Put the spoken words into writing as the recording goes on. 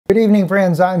Good evening,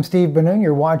 friends. I'm Steve Benoon.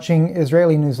 You're watching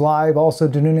Israeli News Live, also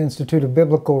Danun Institute of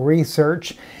Biblical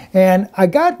Research. And I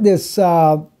got this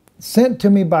sent to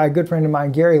me by a good friend of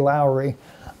mine, Gary Lowry.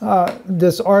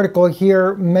 This article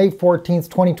here, May 14th,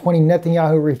 2020,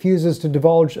 Netanyahu refuses to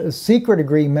divulge a secret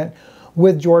agreement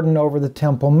with Jordan over the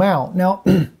Temple Mount. Now,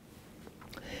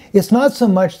 it's not so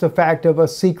much the fact of a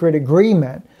secret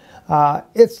agreement.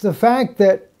 It's the fact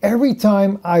that every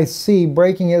time I see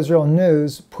Breaking Israel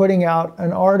News putting out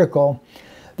an article,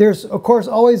 there's, of course,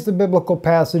 always the biblical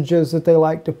passages that they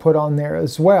like to put on there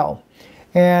as well.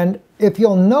 And if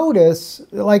you'll notice,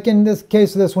 like in this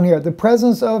case of this one here, the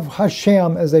presence of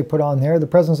Hashem, as they put on there, the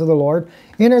presence of the Lord,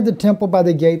 entered the temple by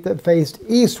the gate that faced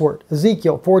eastward,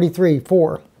 Ezekiel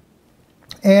 43:4.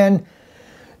 And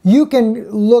you can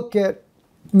look at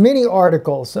many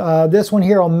articles. This one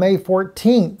here on May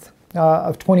 14th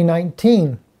of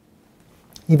 2019.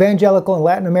 Evangelical and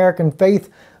Latin American faith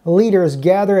leaders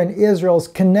gather in Israel's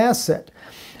Knesset.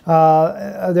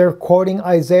 They're quoting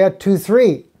Isaiah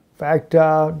 2:3. In fact,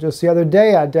 just the other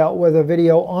day I dealt with a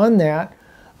video on that,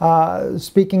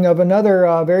 speaking of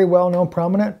another very well-known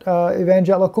prominent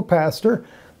evangelical pastor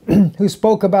who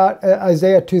spoke about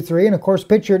Isaiah 2:3, and of course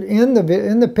pictured in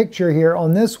the picture here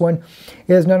on this one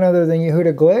is none other than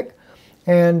Yehuda Glick.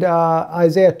 And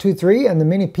Isaiah 2:3, and the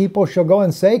many people shall go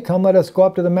and say, come, let us go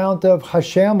up to the mount of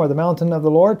Hashem, or the mountain of the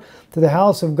Lord, to the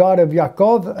house of God of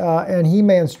Yaakov, and he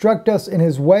may instruct us in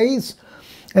his ways,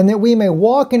 and that we may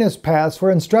walk in his paths,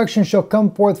 for instruction shall come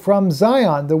forth from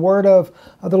Zion, the word of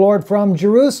the Lord from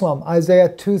Jerusalem, Isaiah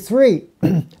 2:3.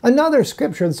 Another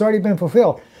scripture that's already been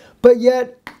fulfilled. But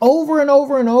yet, over and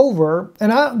over and over,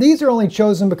 and these are only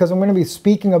chosen because I'm going to be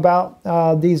speaking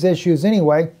about these issues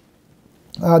anyway.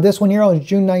 This one here on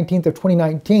June 19th of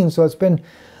 2019, so it's been,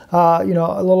 a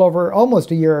little over almost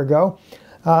a year ago.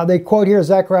 They quote here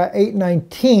Zechariah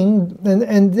 8:19,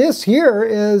 and this here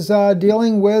is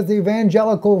dealing with the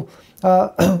evangelical,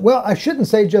 well, I shouldn't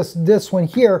say just this one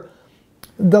here.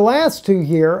 The last two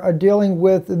here are dealing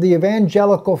with the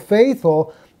evangelical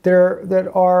faithful that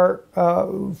are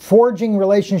forging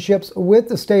relationships with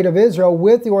the state of Israel,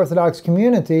 with the Orthodox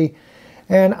community.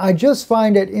 And I just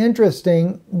find it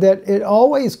interesting that it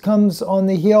always comes on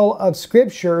the heel of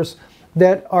scriptures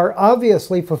that are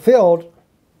obviously fulfilled,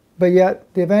 but yet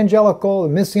the evangelical, the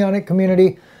messianic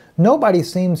community, nobody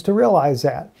seems to realize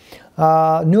that.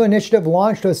 New initiative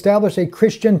launched to establish a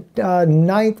Christian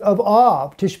 9th of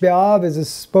Av. Tish B'Av is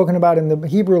spoken about in the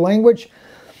Hebrew language.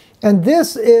 And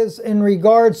this is in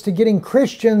regards to getting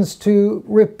Christians to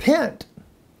repent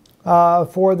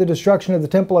for the destruction of the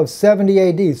temple of 70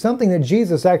 AD, something that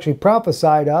Jesus actually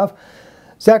prophesied of.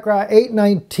 Zechariah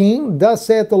 8:19, thus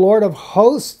saith the Lord of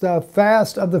hosts, the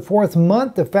fast of the 4th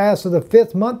month, the fast of the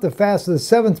 5th month, the fast of the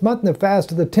 7th month, and the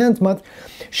fast of the 10th month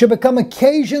shall become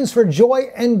occasions for joy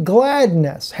and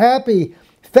gladness, happy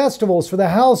festivals for the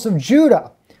house of Judah.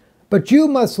 But you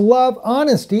must love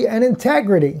honesty and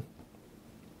integrity.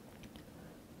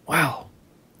 Wow.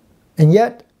 And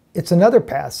yet, it's another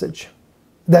passage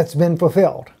that's been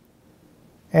fulfilled.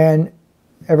 And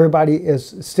everybody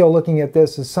is still looking at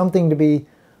this as something to be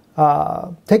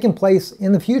taking place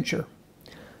in the future.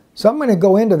 So I'm going to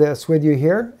go into this with you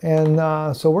here. And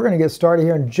so we're going to get started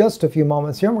here in just a few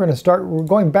moments here. We're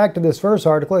going back to this first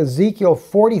article, Ezekiel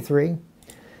 43.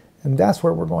 And that's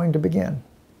where we're going to begin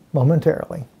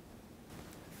momentarily.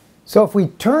 So if we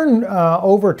turn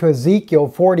over to Ezekiel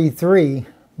 43,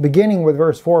 beginning with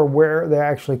verse 4, where they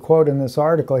actually quote in this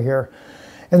article here,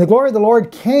 and the glory of the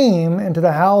Lord came into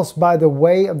the house by the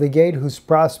way of the gate whose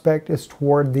prospect is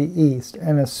toward the east.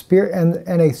 And a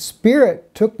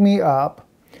spirit took me up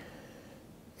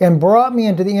and brought me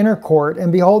into the inner court,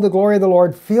 and behold, the glory of the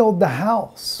Lord filled the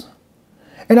house.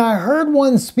 And I heard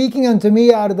one speaking unto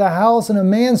me out of the house, and a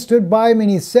man stood by me,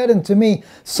 and he said unto me,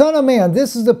 Son of man,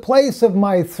 this is the place of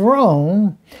my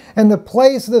throne, and the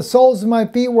place of the soles of my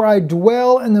feet, where I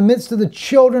dwell in the midst of the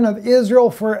children of Israel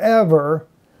forever.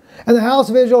 And the house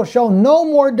of Israel shall no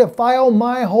more defile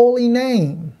my holy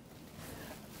name.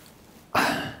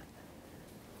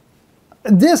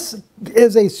 This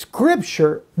is a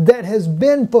scripture that has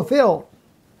been fulfilled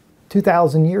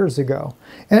 2,000 years ago.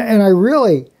 And I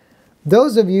really,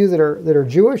 those of you that are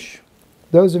Jewish,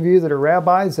 those of you that are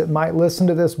rabbis that might listen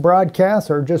to this broadcast,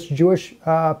 or just Jewish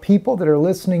people that are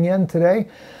listening in today,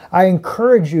 I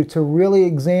encourage you to really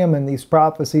examine these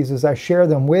prophecies as I share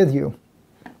them with you.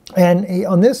 And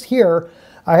on this here,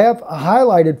 I have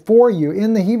highlighted for you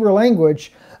in the Hebrew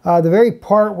language the very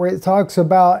part where it talks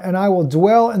about, and I will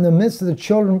dwell in the midst of the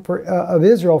children of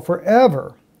Israel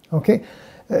forever. Okay?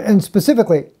 And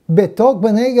specifically, Betok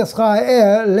b'nei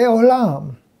Yisrael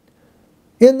le'olam.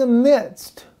 In the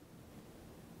midst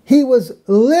He was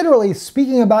literally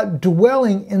speaking about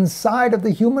dwelling inside of the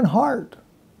human heart.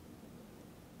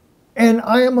 And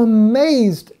I am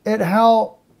amazed at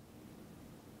how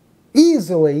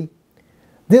easily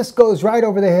this goes right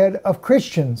over the head of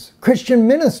Christians, Christian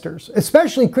ministers,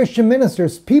 especially Christian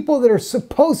ministers, people that are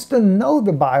supposed to know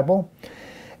the Bible,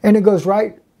 and it goes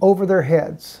right over their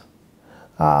heads.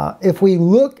 If we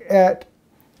look at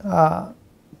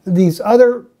these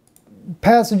other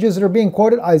passages that are being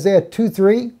quoted, Isaiah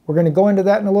 2:3, we're going to go into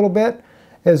that in a little bit,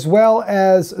 as well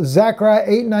as Zechariah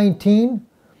 8:19,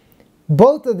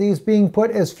 both of these being put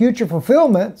as future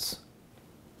fulfillments,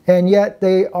 and yet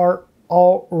they are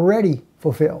already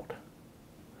fulfilled.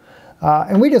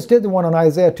 And we just did the one on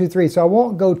Isaiah 2:3, so I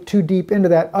won't go too deep into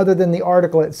that other than the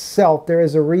article itself. There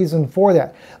is a reason for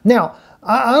that. Now,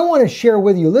 I want to share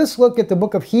with you, let's look at the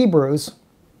book of Hebrews,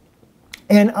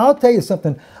 and I'll tell you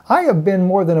something. I have been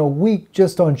more than a week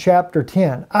just on chapter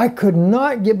 10. I could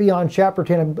not get beyond chapter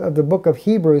 10 of the book of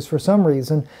Hebrews for some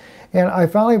reason. And I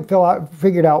finally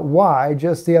figured out why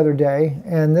just the other day,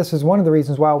 and this is one of the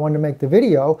reasons why I wanted to make the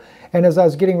video. And as I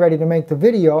was getting ready to make the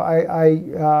video,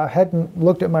 I hadn't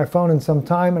looked at my phone in some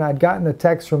time, and I'd gotten a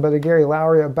text from Brother Gary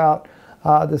Lowry about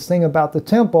this thing about the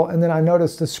temple, and then I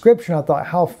noticed the scripture, and I thought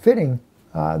how fitting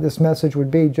this message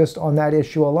would be just on that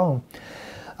issue alone.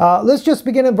 Let's just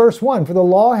begin in verse 1. For the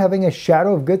law, having a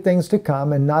shadow of good things to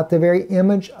come, and not the very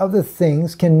image of the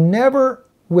things, can never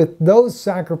with those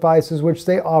sacrifices which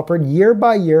they offered year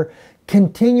by year,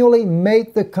 continually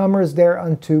make the comers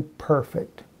thereunto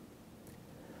perfect.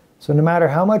 So no matter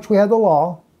how much we had the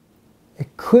law,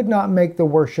 it could not make the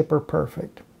worshiper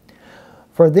perfect.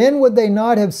 For then would they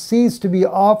not have ceased to be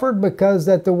offered, because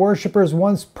that the worshippers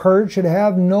once purged should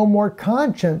have no more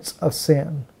conscience of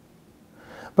sin.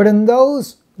 But in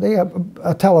those, they have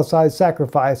italicized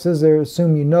sacrifices, they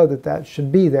assume you know that that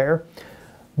should be there.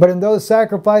 But in those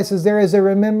sacrifices there is a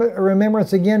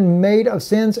remembrance again made of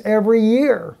sins every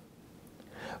year.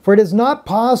 For it is not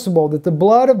possible that the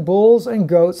blood of bulls and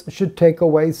goats should take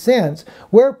away sins.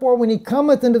 Wherefore when he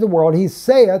cometh into the world, he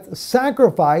saith,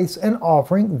 Sacrifice and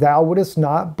offering thou wouldest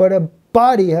not, but a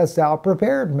body hast thou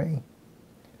prepared me.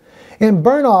 In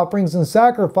burnt offerings and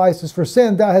sacrifices for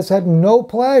sin thou hast had no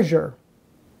pleasure.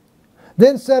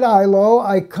 Then said I, Lo,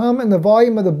 I come in the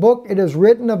volume of the book, it is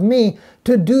written of me,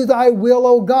 to do thy will,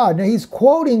 O God. Now he's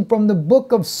quoting from the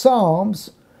book of Psalms,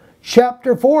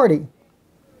 chapter 40.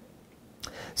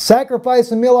 Sacrifice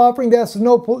and meal offering thou hast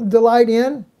no delight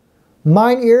in.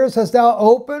 Mine ears hast thou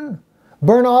opened.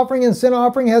 Burnt offering and sin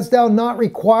offering hast thou not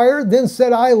required. Then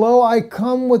said I, Lo, I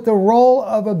come with the roll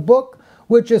of a book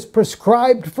which is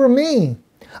prescribed for me.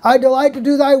 I delight to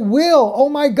do thy will, O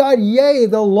my God. Yea,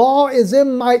 the law is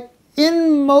in my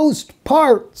inmost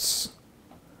parts.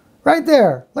 Right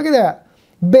there. Look at that.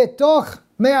 Betoch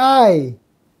me'ai.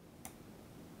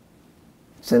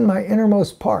 It's in my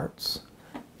innermost parts.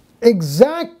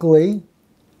 Exactly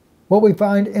what we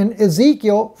find in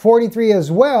Ezekiel 43 as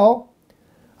well.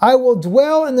 I will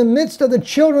dwell in the midst of the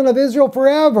children of Israel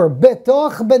forever.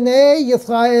 Betoch b'nei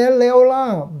Yisrael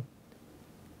le'olam.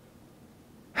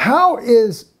 How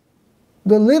is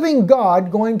the living God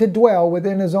going to dwell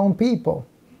within his own people?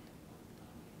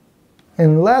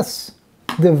 Unless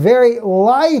the very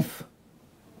life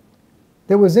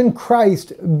that was in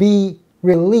Christ be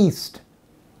released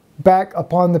back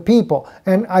upon the people.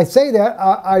 And I say that,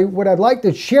 what I'd like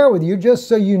to share with you, just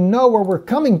so you know where we're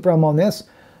coming from on this,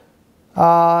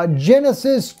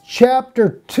 Genesis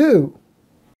chapter 2.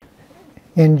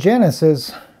 In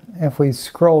Genesis, if we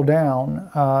scroll down,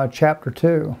 chapter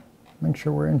 2, make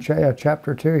sure we're in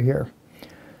chapter 2 here.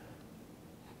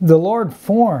 The Lord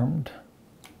formed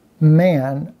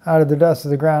man out of the dust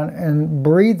of the ground and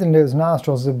breathed into his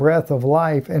nostrils the breath of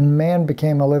life, and man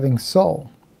became a living soul.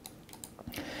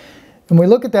 And we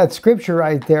look at that scripture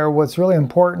right there, what's really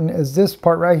important is this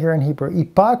part right here in Hebrew.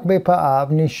 Ipak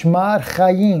bepa'av nishmar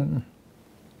chayim.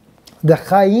 The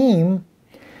chayim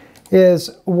is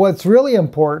what's really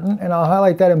important, and I'll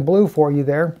highlight that in blue for you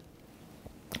there,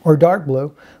 or dark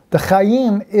blue. The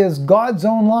chayim is God's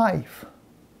own life.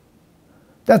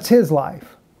 That's his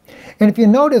life. And if you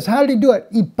notice, how did he do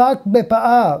it? Ipak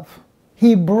bepa'av.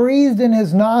 He breathed in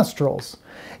his nostrils.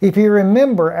 If you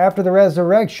remember, after the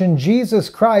resurrection, Jesus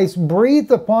Christ breathed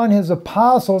upon his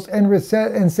apostles and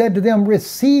said to them,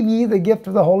 Receive ye the gift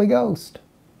of the Holy Ghost.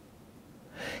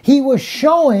 He was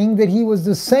showing that he was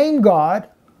the same God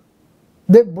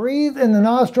that breathed in the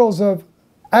nostrils of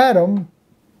Adam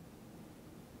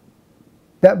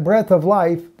that breath of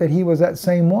life, that he was that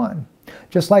same one.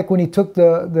 Just like when he took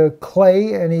the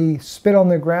clay and he spit on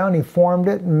the ground, he formed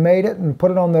it and made it and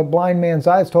put it on the blind man's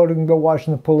eyes, told him to go wash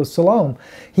in the pool of Siloam.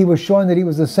 He was showing that he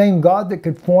was the same God that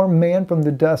could form man from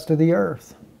the dust of the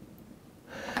earth.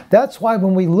 That's why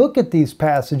when we look at these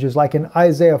passages, like in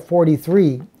Isaiah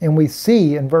 43, and we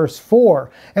see in verse 4,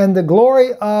 and the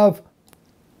glory of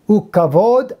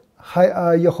Ukavod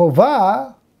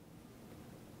Yehovah,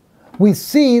 we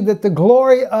see that the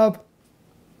glory of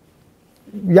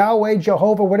Yahweh,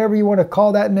 Jehovah, whatever you want to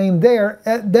call that name there,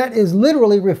 that is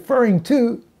literally referring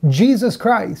to Jesus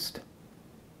Christ.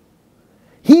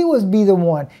 He would be the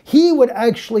one. He would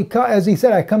actually come, as he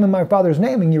said, I come in my Father's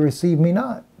name and you receive me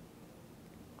not.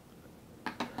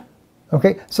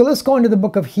 Okay, so let's go into the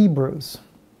book of Hebrews.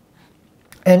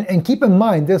 And keep in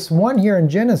mind, this one here in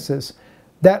Genesis,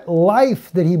 that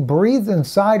life that he breathed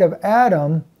inside of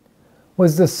Adam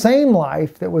was the same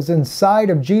life that was inside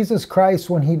of Jesus Christ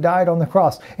when he died on the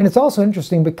cross. And it's also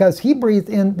interesting because he breathed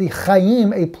in the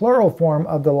Chaim, a plural form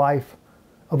of the life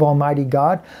of Almighty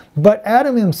God. But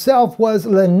Adam himself was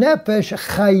lenefesh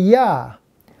chaya.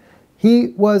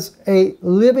 He was a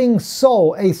living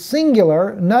soul, a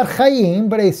singular, not Chaim,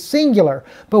 but a singular.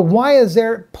 But why is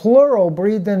there plural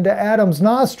breathed into Adam's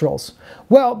nostrils?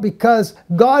 Well, because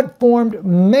God formed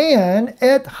man,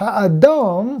 et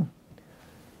ha'adam,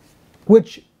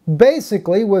 which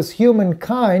basically was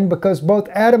humankind, because both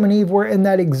Adam and Eve were in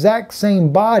that exact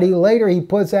same body. Later he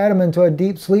puts Adam into a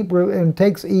deep sleep and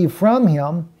takes Eve from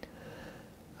him.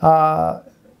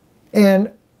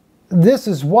 And this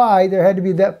is why there had to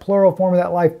be that plural form of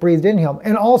that life breathed in him.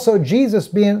 And also Jesus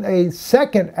being a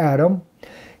second Adam,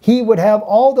 he would have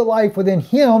all the life within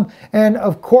him. And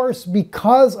of course,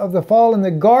 because of the fall in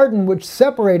the garden, which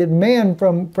separated man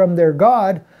from their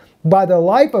God, by the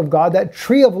life of God, that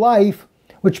tree of life,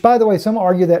 which by the way, some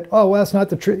argue that, oh, well, that's not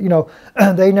the tree,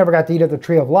 they never got to eat of the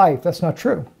tree of life. That's not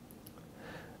true.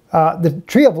 The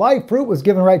tree of life fruit was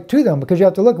given right to them, because you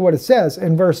have to look at what it says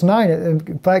in verse 9.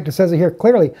 In fact, it says it here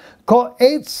clearly. Kol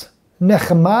eitz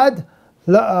nechmad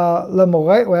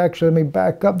lemoreh. Well, actually, let me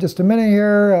back up just a minute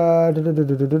here.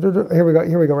 Here we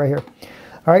go, right here.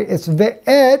 All right, it's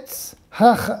ve'etz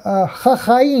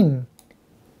hachaim,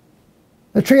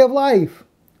 the tree of life.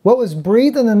 What was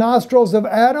breathed in the nostrils of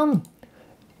Adam?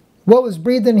 What was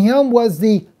breathed in him was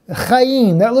the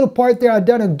Chaim. That little part there I've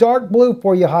done in dark blue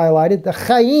for you highlighted. The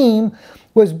Chaim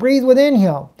was breathed within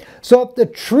him. So if the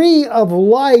tree of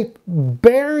life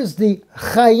bears the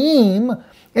Chaim,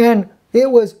 and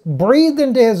it was breathed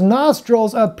into his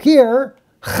nostrils up here,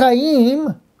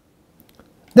 Chaim,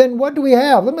 then what do we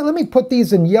have? Let me put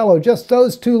these in yellow, just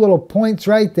those two little points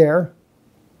right there.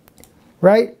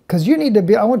 Right? Because you need to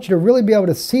be, I want you to really be able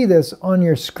to see this on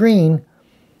your screen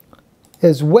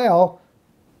as well.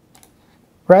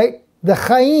 Right? The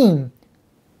Chaim,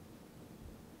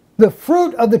 the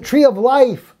fruit of the tree of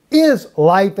life, is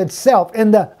life itself.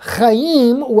 And the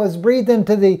Chaim was breathed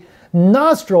into the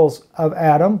nostrils of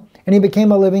Adam, and he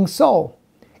became a living soul.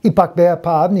 Ipak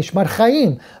be'apav nishmat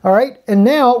Chaim. All right? And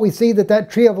now we see that that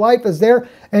tree of life is there,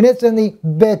 and it's in the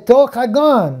Betoch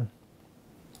Hagan.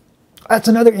 That's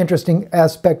another interesting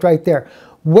aspect right there.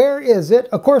 Where is it?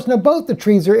 Of course, now both the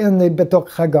trees are in the Betoch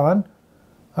Hagan.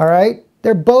 All right?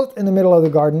 They're both in the middle of the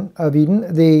Garden of Eden.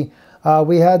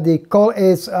 We had the Kol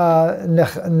Es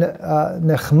Nechmad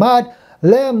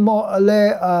Le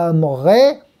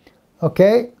Moreh,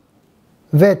 okay?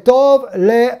 Vetov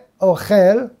Le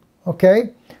Ochel, okay?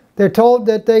 They're told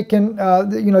that they can, well,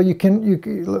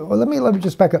 let me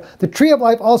just back up. The tree of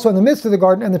life also in the midst of the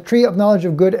garden, and the tree of knowledge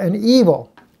of good and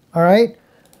evil. All right?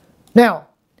 Now,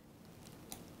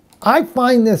 I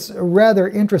find this rather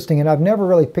interesting, and I've never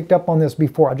really picked up on this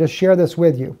before. I'll just share this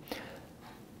with you.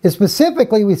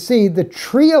 Specifically, we see the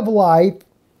tree of life,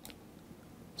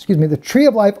 the tree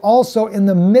of life also in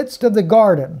the midst of the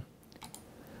garden.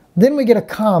 Then we get a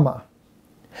comma.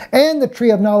 And the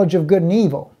tree of knowledge of good and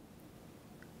evil.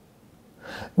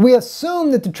 We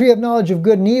assume that the tree of knowledge of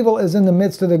good and evil is in the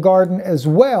midst of the garden as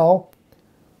well,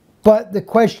 but the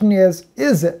question is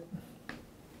it?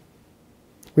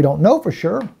 We don't know for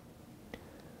sure,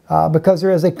 because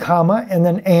there is a comma and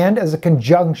then and as a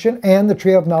conjunction, and the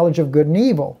tree of knowledge of good and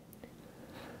evil.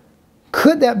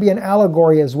 Could that be an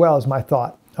allegory as well, is my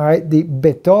thought? All right, the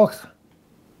Betoch,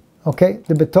 okay,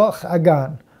 the Betoch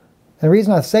Hagan. And the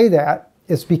reason I say that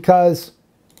is because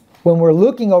when we're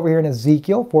looking over here in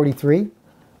Ezekiel 43,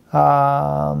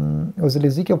 was it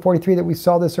Ezekiel 43 that we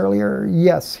saw this earlier?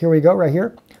 Yes, here we go, right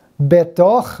here.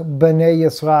 Betoch Bnei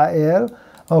Yisrael,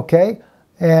 okay.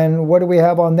 And what do we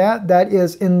have on that? That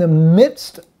is in the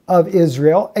midst of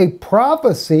Israel, a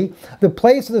prophecy, the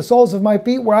place of the soles of my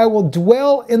feet, where I will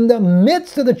dwell in the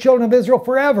midst of the children of Israel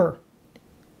forever.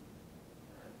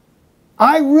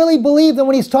 I really believe that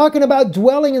when he's talking about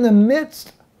dwelling in the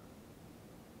midst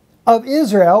of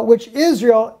Israel, which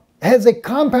Israel has a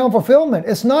compound fulfillment.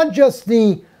 It's not just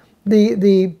the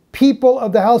people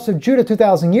of the house of Judah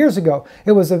 2,000 years ago.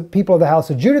 It was the people of the house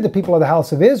of Judah, the people of the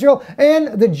house of Israel,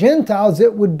 and the Gentiles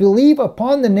that would believe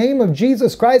upon the name of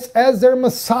Jesus Christ as their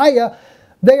Messiah.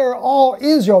 They are all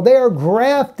Israel. They are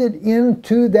grafted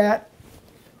into that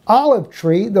olive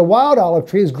tree. The wild olive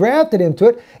tree is grafted into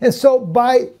it. And so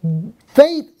by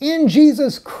faith in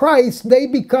Jesus Christ, they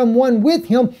become one with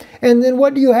him. And then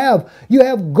what do you have? You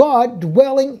have God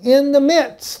dwelling in the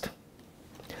midst.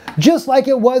 Just like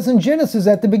it was in Genesis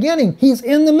at the beginning. He's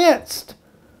in the midst.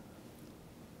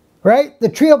 Right? The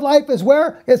tree of life is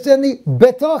where? It's in the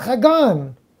Betoch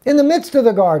Hagan, in the midst of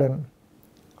the garden.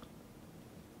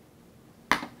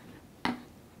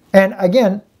 And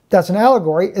again, that's an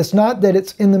allegory. It's not that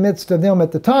it's in the midst of them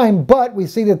at the time, but we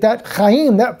see that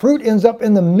chaim, that fruit, ends up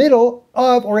in the middle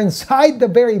of or inside the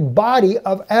very body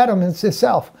of Adam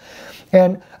himself.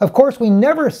 And of course, we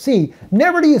never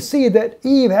do you see that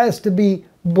Eve has to be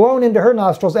blown into her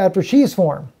nostrils after she's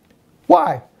formed.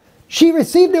 Why? She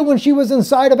received it when she was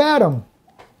inside of Adam.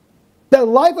 The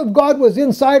life of God was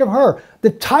inside of her. The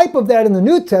type of that in the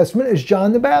New Testament is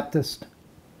John the Baptist.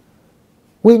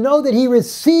 We know that he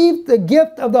received the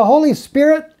gift of the Holy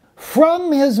Spirit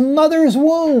from his mother's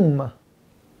womb.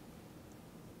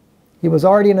 He was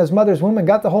already in his mother's womb and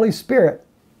got the Holy Spirit.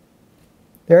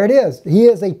 There it is. He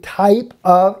is a type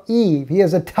of Eve. He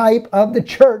is a type of the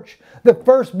church, the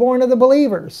firstborn of the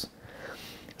believers.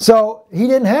 So he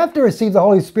didn't have to receive the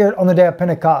Holy Spirit on the day of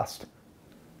Pentecost.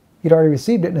 He'd already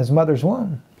received it in his mother's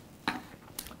womb.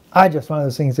 I just find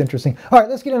those things interesting. All right,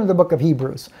 let's get into the book of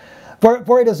Hebrews.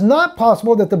 For it is not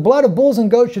possible that the blood of bulls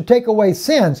and goats should take away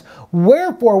sins.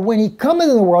 Wherefore, when he cometh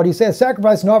in the world, he says,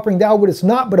 sacrifice and offering thou wouldest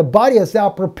not, but a body hast thou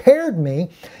prepared me.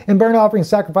 In burnt offering,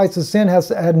 sacrifice of sin hast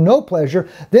had no pleasure.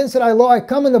 Then said I, lo, I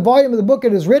come in the volume of the book,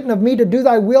 it is written of me to do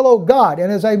thy will, O God.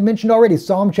 And as I mentioned already,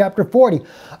 Psalm chapter 40.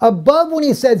 Above when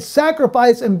he said,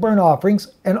 sacrifice and burnt offerings,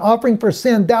 and offering for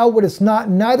sin thou wouldest not,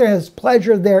 neither hast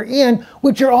pleasure therein,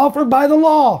 which are offered by the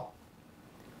law.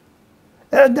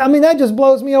 I mean, that just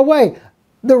blows me away.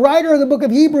 The writer of the book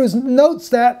of Hebrews notes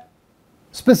that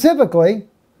specifically,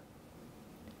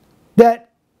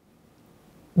 that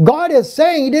God is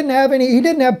saying he didn't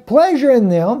have pleasure in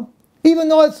them, even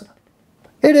though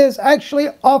it is actually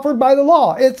offered by the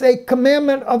law. It's a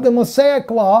commandment of the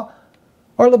Mosaic law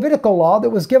or Levitical law that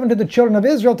was given to the children of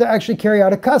Israel to actually carry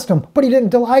out a custom. But he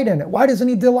didn't delight in it. Why doesn't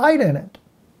he delight in it?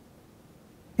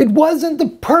 It wasn't the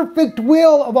perfect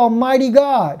will of Almighty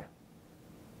God.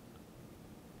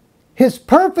 His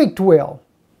perfect will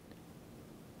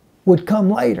would come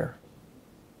later,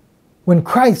 when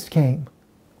Christ came,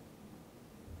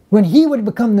 when he would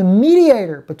become the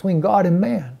mediator between God and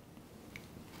man.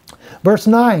 Verse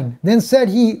 9, then said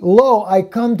he, lo, I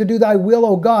come to do thy will,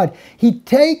 O God. He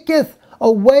taketh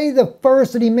away the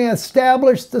first that he may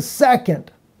establish the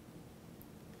second.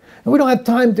 And we don't have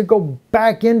time to go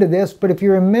back into this, but if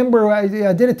you remember, I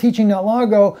did a teaching not long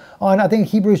ago on, I think,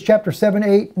 Hebrews chapter 7,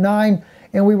 8, 9,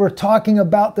 and we were talking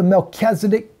about the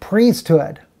Melchizedek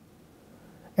priesthood.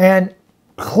 And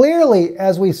clearly,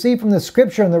 as we see from the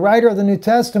scripture and the writer of the New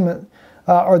Testament,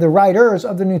 or the writers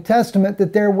of the New Testament,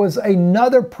 that there was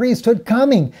another priesthood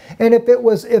coming. And if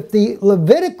the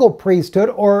Levitical priesthood,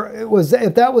 or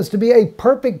if that was to be a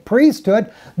perfect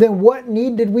priesthood, then what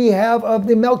need did we have of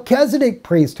the Melchizedek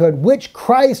priesthood, which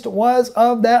Christ was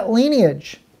of that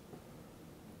lineage?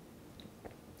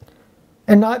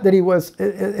 And not that he was,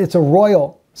 it's a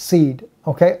royal seed,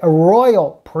 okay? A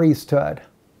royal priesthood.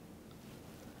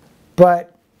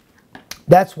 But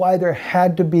that's why there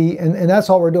had to be, and that's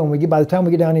all we're doing. By the time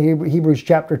we get down to Hebrews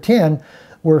chapter 10,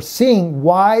 we're seeing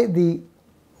why the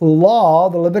law,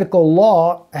 the Levitical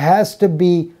law, has to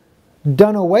be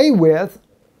done away with.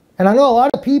 And I know a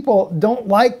lot of people don't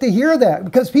like to hear that,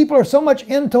 because people are so much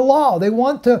into law. They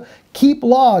want to keep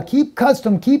law, keep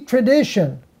custom, keep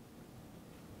tradition.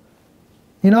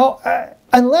 You know,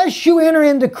 unless you enter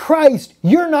into Christ,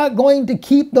 you're not going to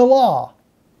keep the law.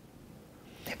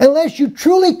 Unless you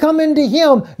truly come into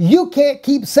Him, you can't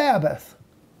keep Sabbath.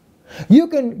 You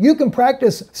can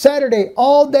practice Saturday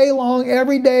all day long,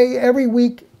 every day, every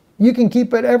week. You can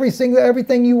keep it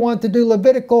everything you want to do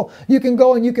Levitical. You can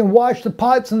go and you can wash the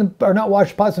pots, or not wash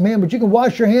the pots of hand, but you can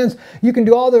wash your hands. You can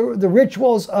do all the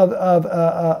rituals of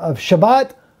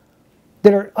Shabbat.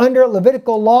 that are under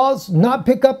Levitical laws, not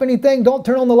pick up anything, don't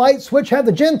turn on the light switch, have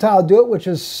the Gentile do it, which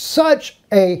is such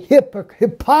a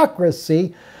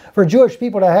hypocrisy for Jewish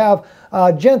people to have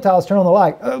Gentiles turn on the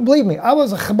light. Believe me, I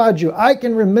was a Chabad Jew. I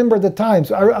can remember the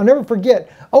times. I'll never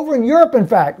forget. Over in Europe, in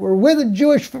fact, we're with the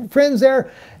Jewish friends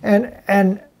there,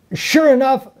 and sure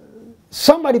enough,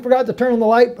 somebody forgot to turn on the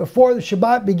light before the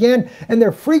Shabbat began, and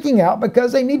they're freaking out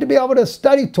because they need to be able to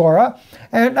study Torah,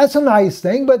 and that's a nice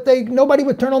thing, but nobody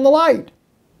would turn on the light.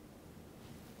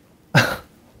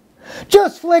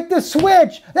 Just flick the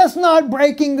switch. That's not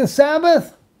breaking the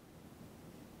Sabbath.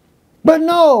 But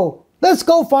no, let's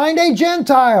go find a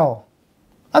Gentile.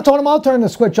 I told him I'll turn the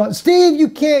switch on. Steve, you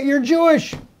can't, you're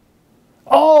Jewish.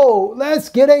 Oh, let's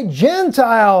get a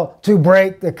Gentile to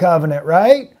break the covenant,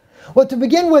 right? Well, to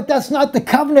begin with, that's not the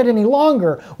covenant any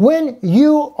longer. When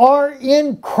you are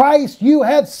in Christ, you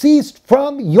have ceased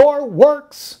from your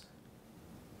works,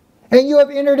 and you have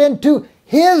entered into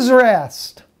His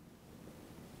rest.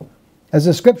 As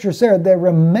the scripture said, there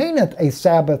remaineth a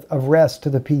Sabbath of rest to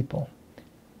the people.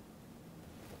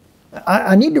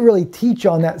 I need to really teach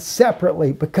on that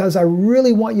separately because I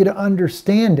really want you to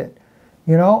understand it.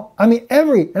 You know, I mean,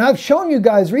 and I've shown you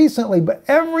guys recently, but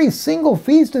every single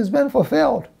feast has been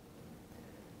fulfilled.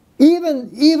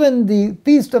 Even the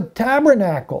Feast of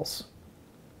Tabernacles.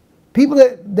 People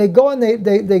that they go and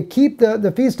they keep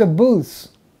the Feast of Booths,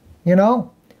 you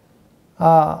know,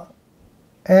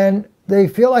 and they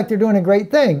feel like they're doing a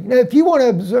great thing. Now, if you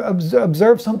want to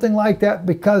observe something like that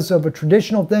because of a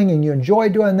traditional thing and you enjoy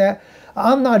doing that,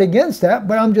 I'm not against that,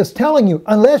 but I'm just telling you,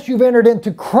 unless you've entered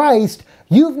into Christ,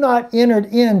 you've not entered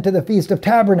into the Feast of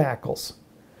Tabernacles.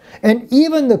 And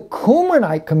even the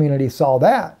Qumranite community saw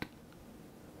that.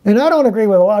 And I don't agree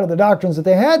with a lot of the doctrines that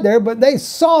they had there, but they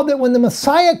saw that when the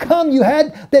Messiah come,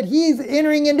 that He's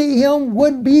entering into Him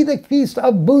would be the Feast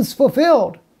of Booths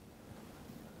fulfilled.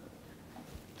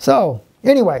 So,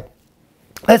 anyway,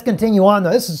 let's continue on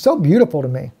though. This is so beautiful to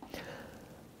me.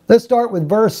 Let's start with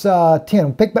verse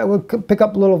 10. We'll pick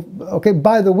up a little, okay,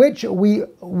 by the which we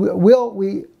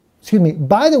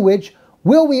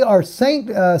are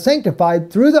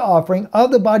sanctified through the offering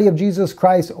of the body of Jesus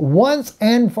Christ once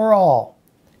and for all.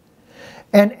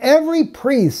 And every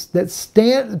priest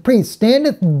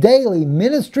standeth daily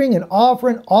ministering and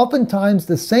offering oftentimes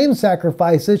the same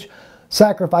sacrifices,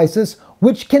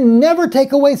 which can never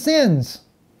take away sins.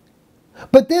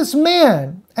 But this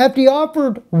man, after he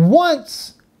offered one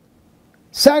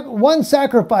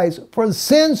sacrifice for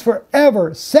sins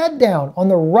forever, sat down on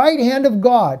the right hand of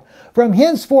God, from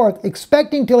henceforth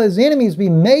expecting till his enemies be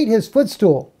made his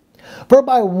footstool. For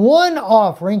by one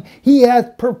offering he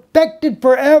hath perfected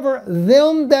forever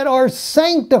them that are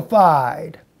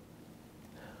sanctified.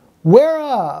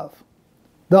 Whereof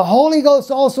the Holy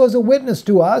Ghost also is a witness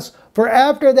to us, for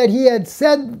after that he had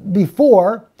said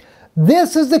before,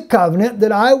 this is the covenant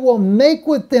that I will make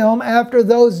with them after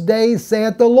those days,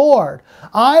 saith the Lord.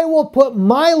 I will put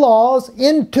my laws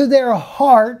into their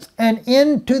hearts, and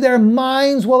into their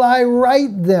minds will I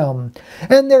write them.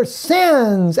 And their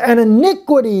sins and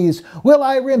iniquities will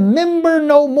I remember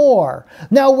no more.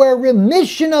 Now where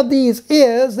remission of these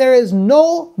is, there is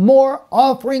no more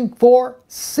offering for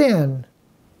sin.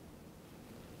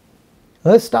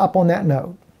 Let's stop on that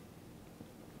note.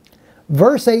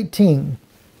 Verse 18.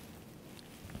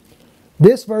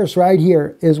 This verse right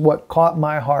here is what caught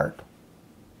my heart.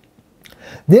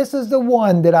 This is the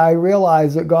one that I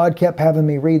realized that God kept having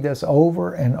me read this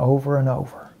over and over and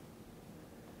over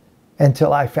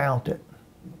until I found it.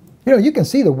 You know, you can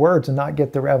see the words and not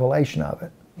get the revelation of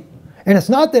it. And it's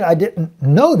not that I didn't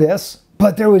know this,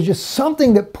 but there was just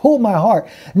something that pulled my heart.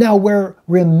 Now, where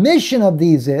remission of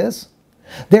these is,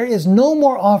 there is no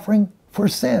more offering for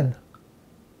sin.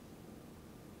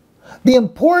 The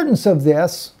importance of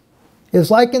this is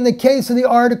like in the case of the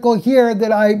article here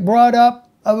that I brought up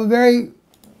of a very,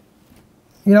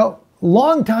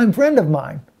 longtime friend of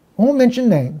mine. I won't mention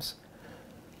names.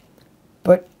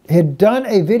 But had done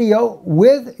a video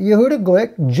with Yehuda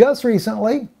Glick just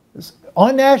recently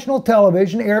on national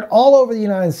television, aired all over the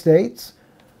United States,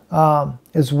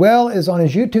 as well as on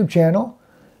his YouTube channel.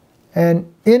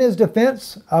 And in his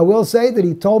defense, I will say that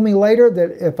he told me later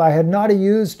that if I had not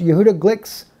used Yehuda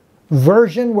Glick's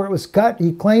version where it was cut,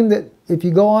 he claimed that if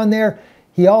you go on there,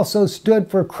 he also stood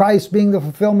for Christ being the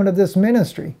fulfillment of this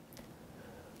ministry.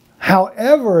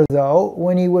 However, though,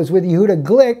 when he was with Yehuda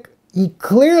Glick, he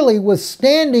clearly was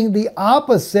standing the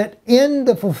opposite in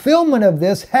the fulfillment of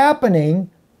this happening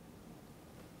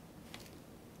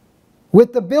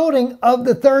with the building of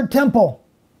the third temple.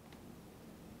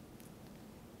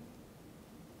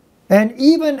 And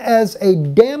even as a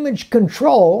damage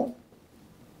control,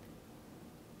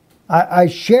 I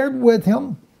shared with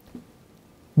him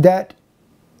that,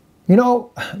 you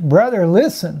know, brother,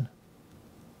 listen.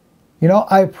 You know,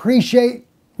 I appreciate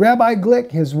Rabbi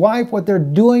Glick, his wife, what they're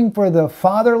doing for the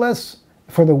fatherless,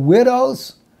 for the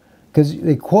widows, because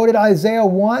they quoted Isaiah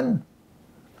 1,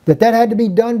 that had to be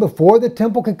done before the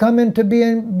temple could come into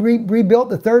being rebuilt,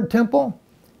 the third temple.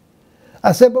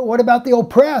 I said, but what about the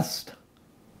oppressed?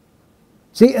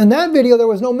 See, in that video, there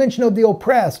was no mention of the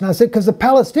oppressed. And I said, because the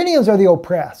Palestinians are the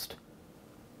oppressed.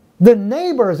 The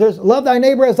neighbors, there's love thy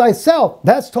neighbor as thyself.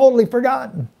 That's totally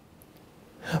forgotten.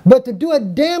 But to do a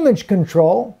damage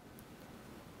control,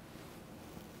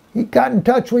 he got in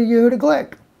touch with Yehuda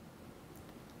Glick.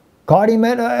 Caught him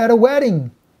at a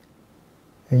wedding.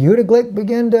 And Yehuda Glick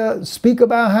began to speak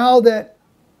about how that,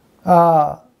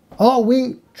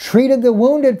 we treated the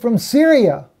wounded from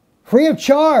Syria, free of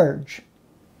charge.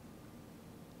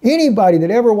 Anybody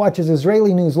that ever watches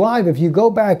Israeli News Live, if you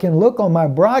go back and look on my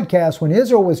broadcast, when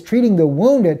Israel was treating the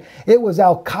wounded, it was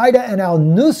Al-Qaeda and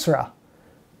Al-Nusra.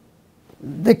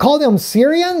 They call them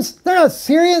Syrians? They're not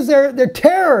Syrians, they're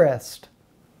terrorists.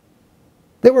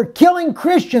 They were killing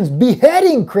Christians,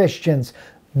 beheading Christians.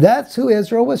 That's who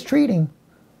Israel was treating.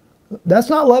 That's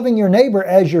not loving your neighbor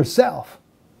as yourself.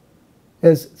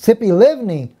 As Tzipi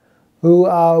Livni, who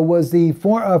was the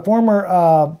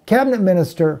former cabinet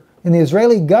minister in the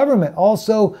Israeli government,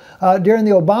 also during the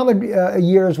Obama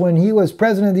years when he was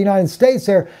president of the United States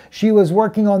there, she was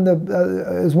working on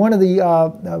as one of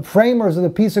the framers of the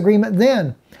peace agreement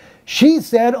then. She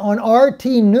said on RT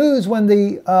News when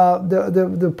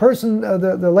the person,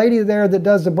 the lady there that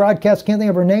does the broadcast, can't think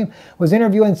of her name, was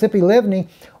interviewing Tzipi Livni,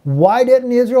 why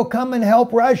didn't Israel come and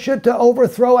help Russia to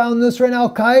overthrow al-Nusra and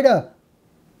al-Qaeda?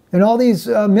 And all these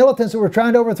militants that were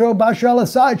trying to overthrow Bashar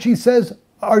al-Assad, she says,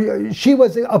 she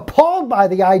was appalled by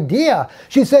the idea.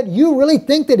 She said, you really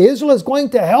think that Israel is going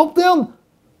to help them?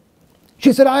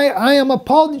 She said, I am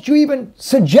appalled that you even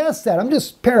suggest that. I'm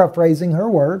just paraphrasing her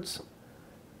words.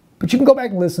 But you can go back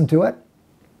and listen to it.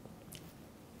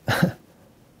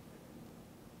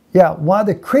 Yeah, while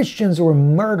the Christians were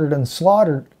murdered and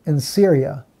slaughtered in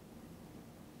Syria,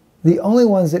 the only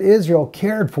ones that Israel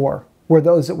cared for were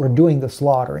those that were doing the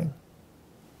slaughtering.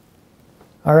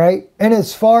 All right? And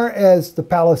as far as the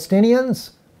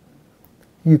Palestinians,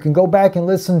 you can go back and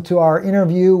listen to our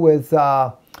interview with,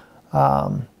 oh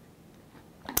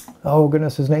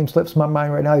goodness, his name slips my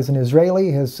mind right now. He's an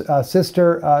Israeli. His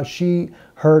sister,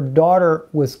 her daughter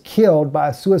was killed by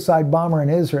a suicide bomber in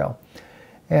Israel.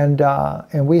 And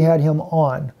we had him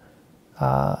on.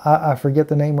 I forget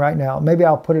the name right now. Maybe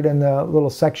I'll put it in the little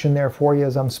section there for you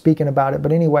as I'm speaking about it.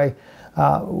 But anyway,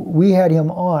 we had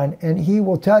him on, and he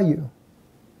will tell you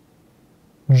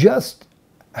just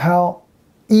how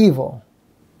evil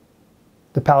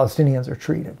the Palestinians are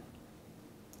treated.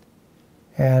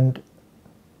 And,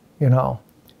 you know,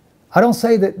 I don't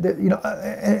say that you know,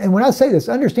 and when I say this,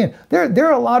 understand, there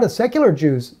are a lot of secular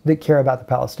Jews that care about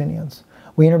the Palestinians.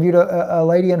 We interviewed a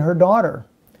lady and her daughter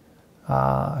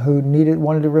who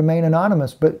wanted to remain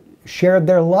anonymous, but shared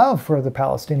their love for the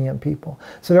Palestinian people.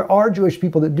 So there are Jewish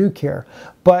people that do care.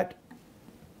 But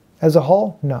as a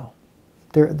whole, no.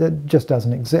 That just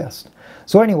doesn't exist.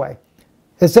 So anyway,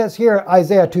 it says here,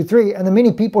 Isaiah 2:3, and the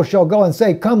many people shall go and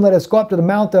say, come, let us go up to the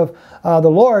mount of the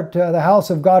Lord, to the house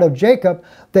of God of Jacob,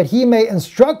 that he may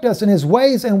instruct us in his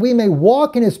ways, and we may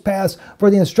walk in his paths. For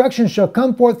the instruction shall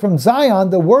come forth from Zion,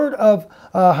 the word of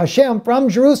Hashem from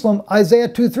Jerusalem, Isaiah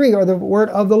 2:3, or the word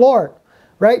of the Lord.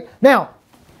 Right? Now,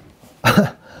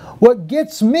 what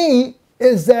gets me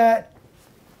is that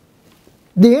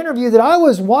the interview that I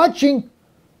was watching,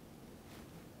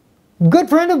 good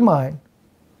friend of mine,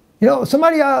 you know,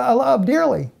 somebody I love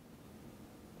dearly,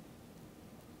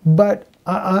 but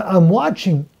I'm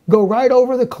watching go right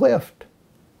over the cliff.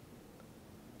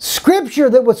 Scripture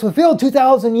that was fulfilled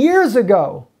 2,000 years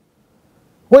ago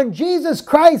when Jesus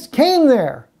Christ came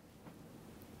there.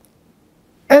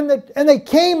 And they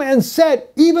came and said,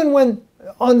 even when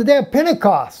on the day of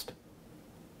Pentecost,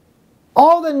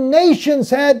 all the nations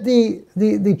had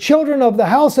the children of the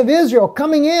house of Israel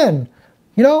coming in.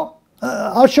 You know,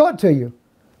 I'll show it to you.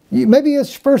 Maybe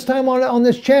it's first time on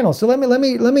this channel, so let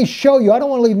me show you. I don't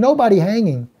want to leave nobody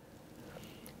hanging.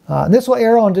 This will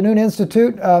air on Danun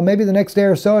Institute. Maybe the next day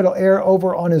or so it'll air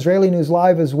over on Israeli News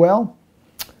Live as well.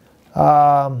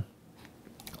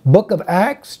 Book of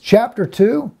Acts, chapter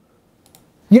 2.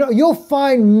 You know, you'll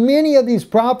find many of these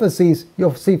prophecies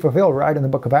you'll see fulfilled right in the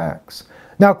book of Acts.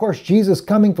 Now, of course, Jesus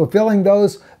coming, fulfilling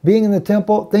those, being in the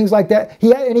temple, things like that.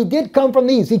 And he did come from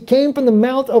these. He came from the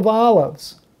Mount of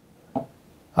Olives.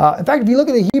 In fact, if you look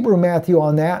at the Hebrew Matthew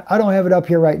on that, I don't have it up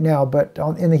here right now, but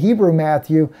in the Hebrew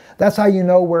Matthew, that's how you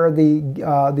know where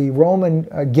the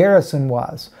Roman garrison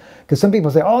was. Because some people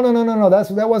say, oh, no,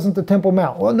 that wasn't the Temple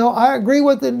Mount. Well, no, I agree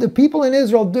with the people in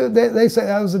Israel. They say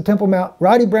that was the Temple Mount.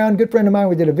 Roddy Brown, good friend of mine,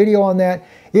 we did a video on that.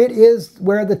 It is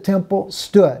where the temple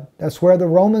stood. That's where the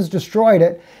Romans destroyed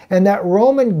it. And that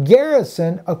Roman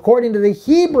garrison, according to the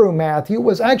Hebrew Matthew,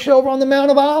 was actually over on the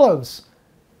Mount of Olives.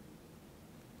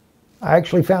 I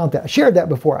actually found that. I shared that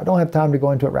before. I don't have time to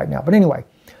go into it right now. But anyway,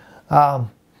 right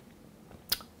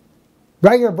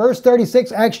here, verse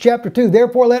 36, Acts chapter 2.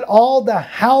 Therefore let all the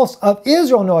house of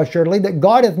Israel know assuredly that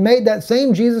God hath made that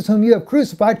same Jesus whom you have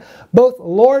crucified, both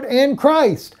Lord and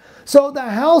Christ. So the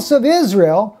house of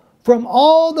Israel, from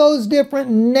all those different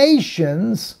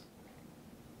nations,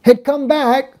 had come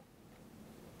back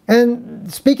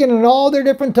and speaking in all their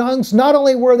different tongues. Not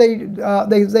only were they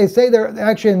say they're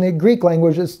actually in the Greek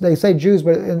language, they say Jews,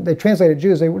 but they translated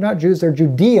Jews. They were not Jews, they're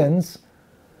Judeans.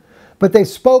 But they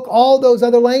spoke all those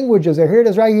other languages. Here it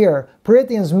is right here.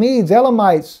 Parthians, Medes,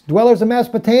 Elamites, dwellers of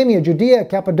Mesopotamia, Judea,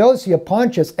 Cappadocia,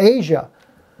 Pontus, Asia,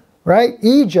 right?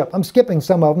 Egypt, I'm skipping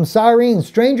some of them. Cyrene,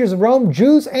 strangers of Rome,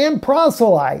 Jews and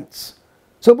proselytes.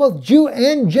 So both Jew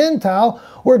and Gentile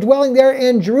were dwelling there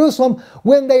in Jerusalem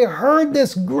when they heard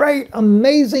this great,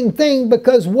 amazing thing,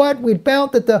 because what? We'd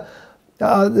found that the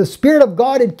Spirit of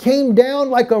God had came down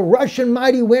like a rushing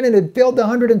mighty wind and had filled the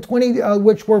 120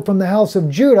 which were from the house of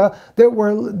Judah that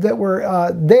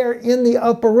were there in the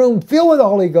upper room, filled with the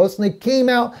Holy Ghost, and they came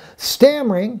out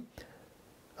stammering.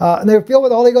 And they were filled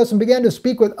with the Holy Ghost and began to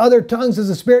speak with other tongues as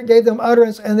the Spirit gave them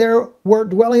utterance. And there were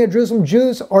dwelling at Jerusalem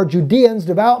Jews or Judeans,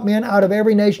 devout men out of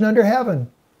every nation under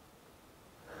heaven.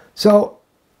 So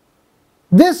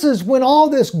this is when all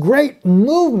this great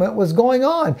movement was going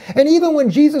on. And even when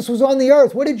Jesus was on the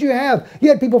earth, what did you have? You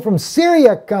had people from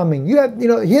Syria coming. You had,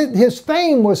 his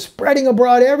fame was spreading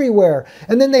abroad everywhere.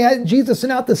 And then they had Jesus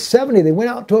sent out the 70. They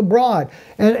went out to abroad.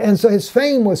 And so his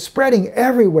fame was spreading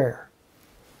everywhere.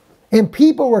 And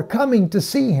people were coming to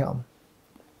see him.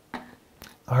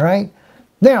 All right.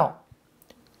 Now,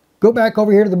 go back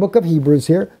over here to the book of Hebrews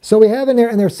here. So we have in there,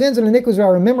 and their sins and iniquities I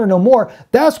remember no more.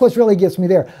 That's what really gets me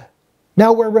there.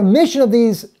 Now, where remission of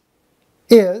these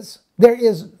is, there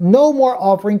is no more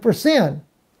offering for sin.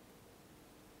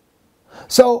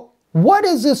 So, what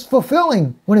is this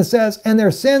fulfilling when it says, and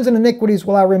their sins and iniquities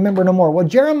will I remember no more? Well,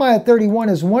 Jeremiah 31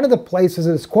 is one of the places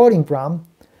it's quoting from,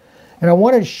 and I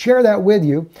want to share that with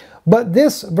you. But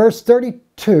this, verse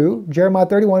 32, Jeremiah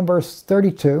 31, verse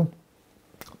 32,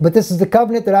 but this is the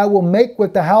covenant that I will make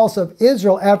with the house of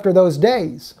Israel after those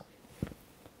days,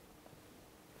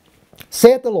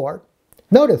 saith the Lord.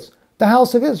 Notice, the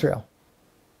house of Israel.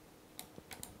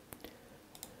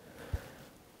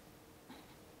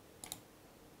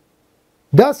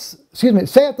 Thus,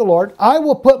 saith the Lord, I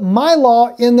will put my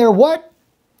law in their what?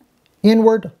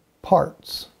 Inward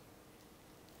parts.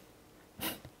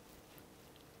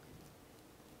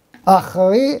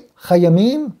 Achari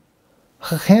chayamim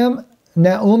chachem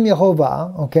naum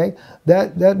Yehovah. Okay,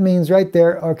 that means right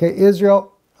there. Okay,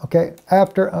 Israel. Okay,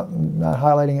 after I'm not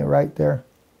highlighting it right there.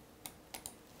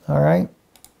 All right.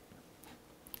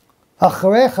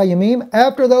 Achare chayamim,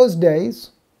 after those days.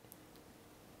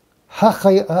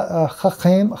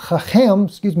 Chachem,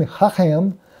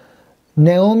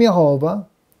 naum Yehovah.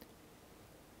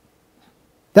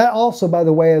 That also, by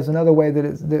the way, is another way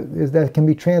that can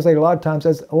be translated a lot of times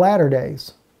as latter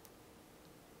days.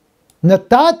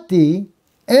 Natati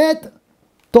et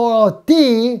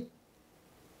torati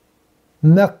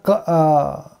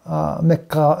mekabam.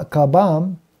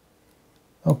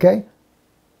 Okay?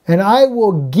 And I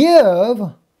will give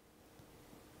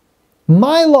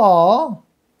my law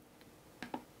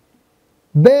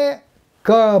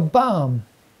bekabam,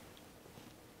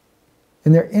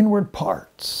 in their inward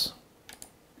parts.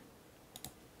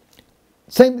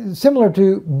 Similar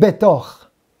to betoch,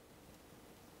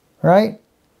 right?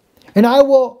 And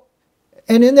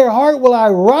in their heart will I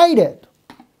write it.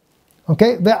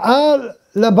 Okay, ve'al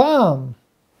labam.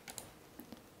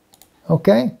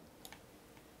 Okay.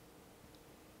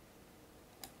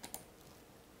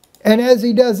 And as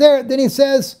he does there, then he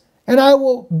says, and I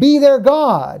will be their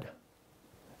God.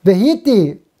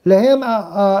 Vehiti lehem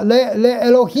le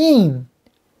Elohim,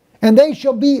 and they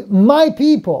shall be my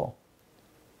people.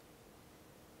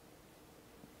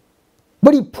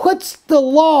 But he puts the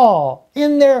law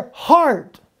in their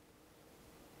heart.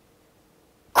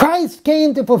 Christ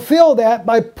came to fulfill that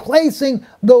by placing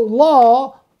the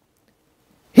law,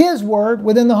 his word,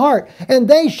 within the heart. And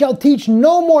they shall teach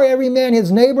no more every man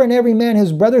his neighbor and every man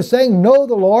his brother, saying, Know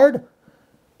the Lord,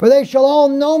 For they shall all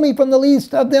know me, from the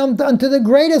least of them unto the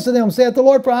greatest of them, saith the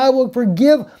Lord. For I will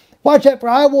forgive, watch that, for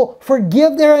I will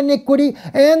forgive their iniquity,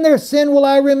 and their sin will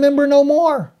I remember no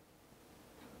more.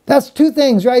 That's two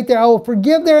things right there. I will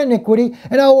forgive their iniquity,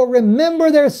 and I will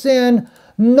remember their sin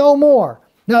no more.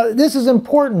 Now, this is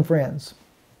important, friends.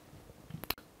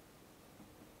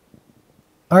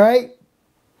 All right?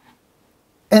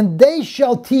 And they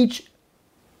shall teach,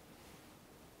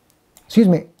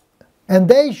 and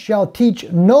they shall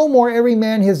teach no more every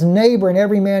man his neighbor and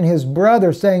every man his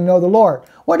brother, saying, know the Lord.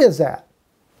 What is that?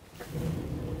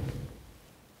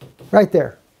 Right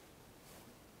there.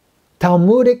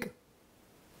 Talmudic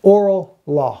oral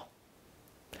law.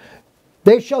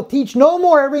 They shall teach no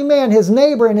more every man his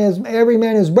neighbor and every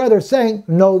man his brother, saying,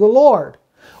 know the Lord.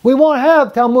 We won't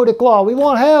have Talmudic law. We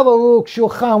won't have Aruch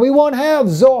Shulchan. We won't have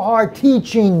Zohar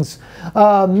teachings,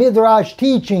 Midrash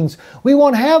teachings. We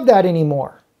won't have that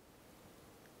anymore.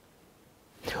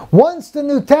 Once the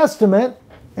New Testament,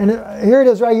 and here it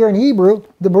is right here in Hebrew,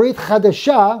 the Brit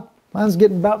Chadashah, mine's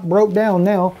getting about broke down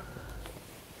now.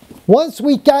 Once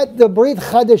we got the Brit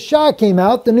Chadashah came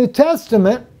out, the New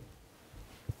Testament,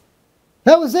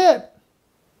 that was it.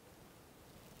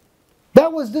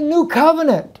 That was the new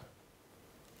covenant.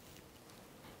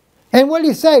 And what did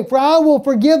he say? For I will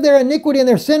forgive their iniquity, and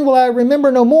their sin will I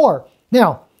remember no more.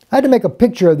 Now, I had to make a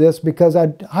picture of this because I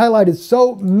highlighted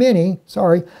so many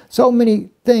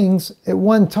things at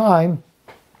one time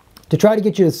to try to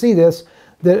get you to see this,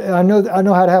 that I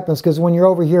know how it happens, because when you're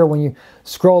over here, when you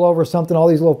scroll over something, all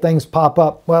these little things pop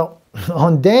up. Well,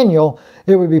 on Daniel,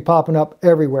 it would be popping up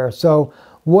everywhere. So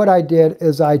what I did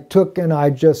is I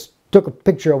just took a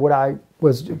picture of what I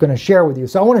was going to share with you.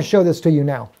 So I want to show this to you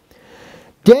now.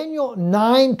 Daniel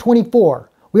 9:24.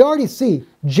 We already see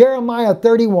Jeremiah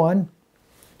 31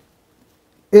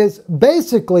 is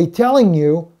basically telling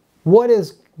you what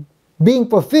is being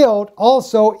fulfilled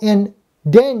also in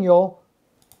Daniel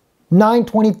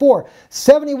 9:24.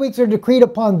 70 weeks are decreed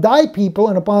upon thy people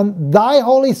and upon thy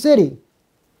holy city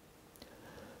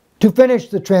to finish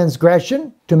the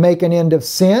transgression, to make an end of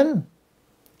sin,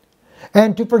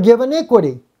 and to forgive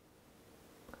iniquity.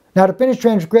 Now, to finish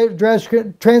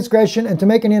transgression and to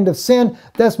make an end of sin,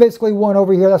 that's basically one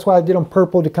over here. That's why I did them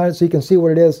purple, to kind of so you can see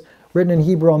what it is written in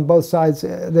Hebrew on both sides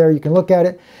there. You can look at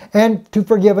it. And to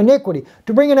forgive iniquity,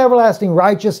 to bring an everlasting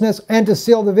righteousness, and to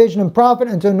seal the vision and prophet,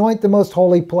 and to anoint the most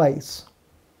holy place.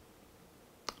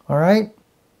 All right?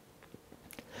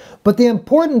 But the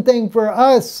important thing for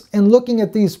us in looking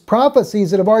at these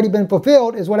prophecies that have already been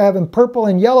fulfilled is what I have in purple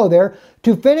and yellow there.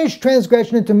 To finish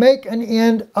transgression and to make an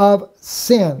end of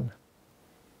sin.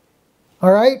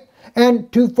 All right?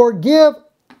 And to forgive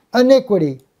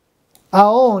iniquity.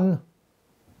 Aon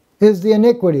is the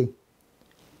iniquity.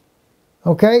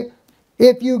 Okay?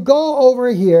 If you go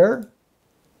over here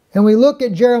and we look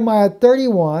at Jeremiah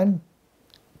 31,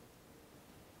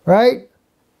 right?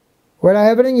 Where I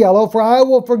have it in yellow, for I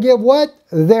will forgive what?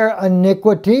 Their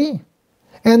iniquity,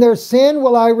 and their sin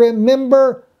will I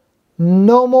remember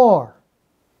no more.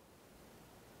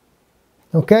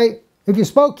 Okay? If you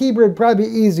spoke Hebrew, it'd probably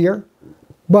be easier,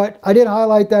 but I did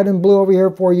highlight that in blue over here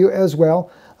for you as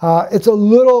well. It's a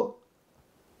little,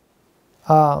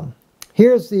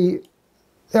 here's the,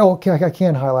 okay, I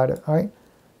can highlight it, all right?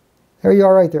 There you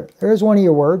are right there. There's one of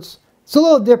your words. It's a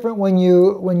little different when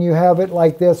you have it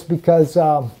like this because,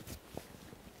 get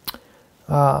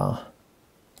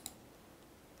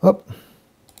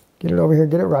it over here,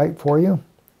 get it right for you.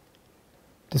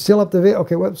 To seal up the,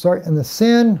 okay, whoops, sorry, and the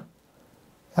sin,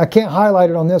 I can't highlight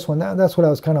it on this one. That's what I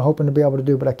was kind of hoping to be able to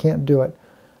do, but I can't do it.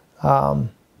 To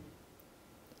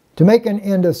make an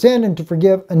end of sin and to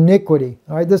forgive iniquity.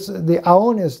 All right, the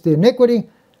aon is the iniquity.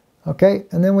 Okay,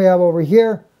 and then we have over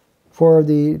here for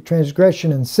the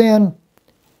transgression and sin.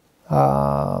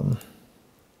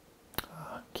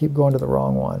 Keep going to the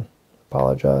wrong one.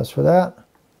 Apologize for that.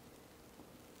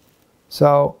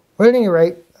 So, but at any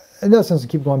rate, it no sense to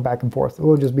keep going back and forth.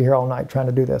 We'll just be here all night trying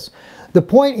to do this. The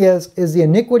point is the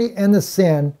iniquity and the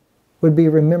sin would be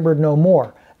remembered no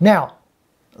more. Now,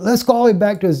 let's go all the way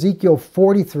back to Ezekiel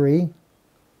 43.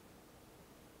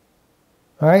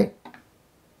 All right?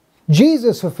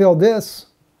 Jesus fulfilled this.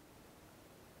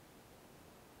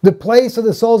 The place of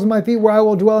the soles of my feet where I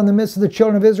will dwell in the midst of the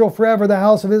children of Israel forever. The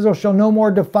house of Israel shall no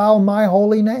more defile my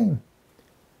holy name.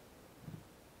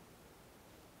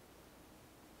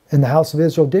 And the house of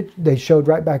Israel they showed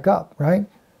right back up, right?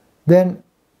 Then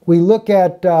we look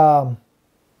at, well,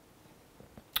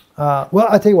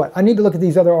 I'll tell you what, I need to look at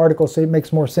these other articles so it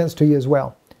makes more sense to you as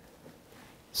well.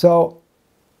 So,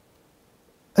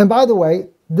 and by the way,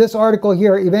 this article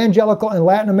here, Evangelical and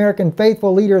Latin American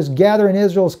Faithful Leaders Gather in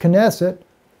Israel's Knesset,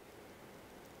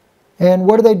 And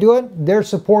what are they doing? They're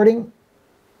supporting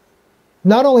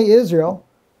not only Israel,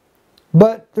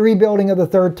 but the rebuilding of the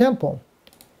third temple.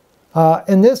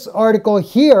 In this article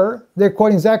here, they're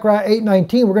quoting Zechariah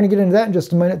 8:19. We're going to get into that in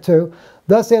just a minute too.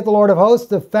 Thus saith the Lord of hosts,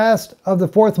 the fast of the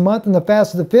 4th month and the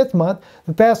fast of the 5th month,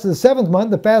 the fast of the 7th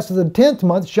month, the fast of the 10th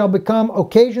month shall become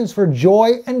occasions for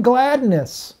joy and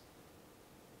gladness.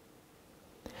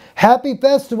 Happy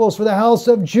festivals for the house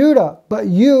of Judah, but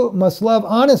you must love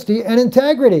honesty and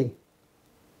integrity.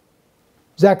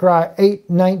 Zechariah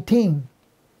 8:19.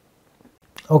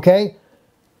 Okay?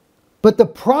 But the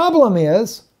problem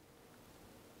is,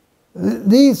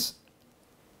 these,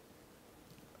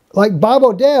 like Bob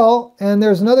Odell, and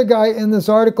there's another guy in this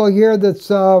article here that's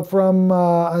from,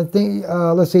 I think,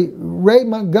 let's see, Ray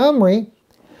Montgomery,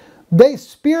 they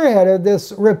spearheaded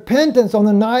this repentance on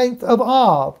the 9th of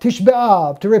Av, Tish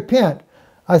B'Av, to repent.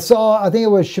 I think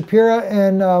it was Shapira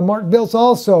and Mark Biltz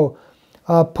also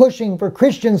pushing for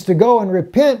Christians to go and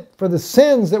repent for the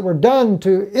sins that were done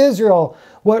to Israel,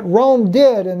 what Rome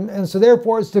did, and so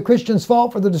therefore it's the Christians'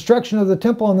 fault for the destruction of the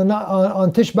temple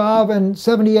on Tish B'Av in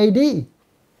 70 AD.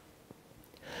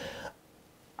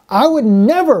 I would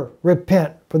never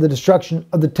repent for the destruction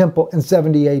of the temple in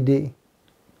 70 AD.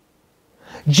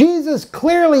 Jesus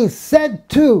clearly said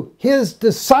to his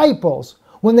disciples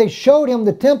when they showed him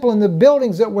the temple and the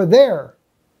buildings that were there,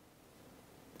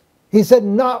 he said,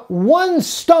 not one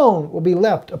stone will be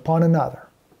left upon another.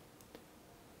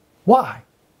 Why?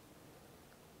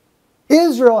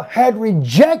 Israel had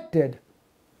rejected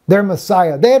their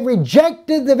Messiah. They had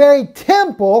rejected the very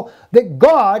temple that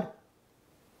God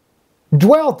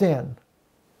dwelt in.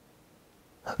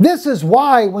 This is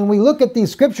why when we look at these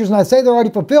scriptures and I say they're already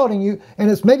fulfilled, and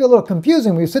it's maybe a little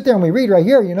confusing when you sit there and we read right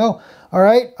here, all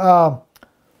right,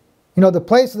 the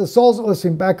place of the souls, let's see,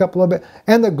 back up a little bit,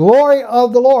 and the glory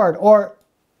of the Lord, or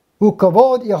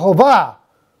Ukavod Yehovah,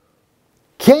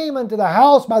 came into the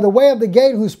house by the way of the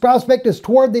gate whose prospect is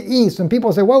toward the east. And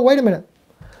people say, well, wait a minute.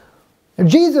 And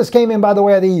Jesus came in by the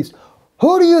way of the east.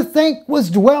 Who do you think was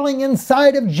dwelling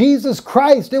inside of Jesus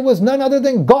Christ? It was none other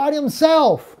than God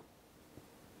himself.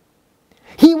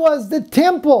 He was the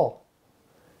temple.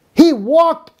 He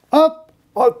walked up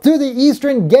through the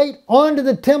eastern gate onto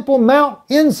the Temple Mount,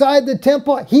 inside the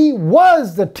temple. He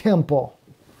was the temple.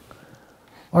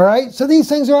 All right, so these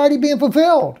things are already being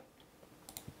fulfilled.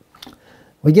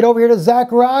 We get over here to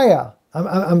Zechariah.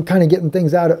 I'm kind of getting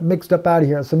things mixed up out of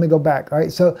here, so let me go back. All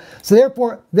right, so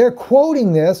therefore they're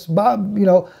quoting this. Bob,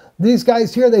 these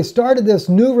guys here, they started this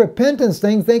new repentance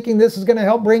thing, thinking this is going to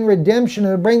help bring redemption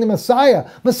and bring the Messiah.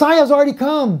 Messiah's already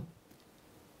come.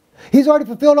 He's already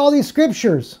fulfilled all these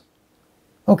scriptures.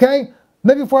 Okay,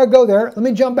 maybe before I go there, let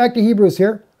me jump back to Hebrews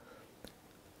here.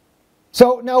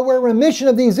 So now where remission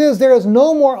of these is, there is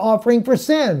no more offering for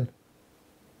sin.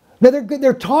 Now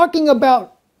they're talking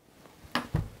about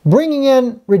bringing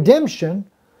in redemption.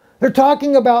 They're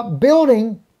talking about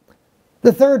building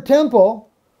the third temple.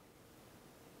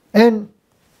 And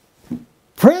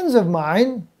friends of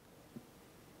mine,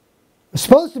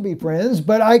 supposed to be friends,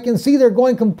 but I can see they're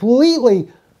going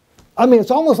completely,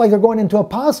 it's almost like they're going into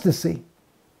apostasy.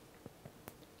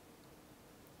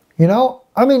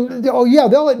 Oh yeah,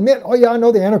 they'll admit, oh yeah, I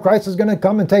know the Antichrist is going to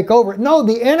come and take over. No,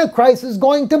 the Antichrist is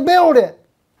going to build it.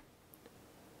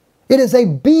 It is a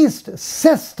beast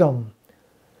system.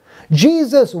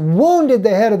 Jesus wounded the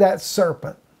head of that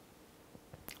serpent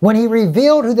when he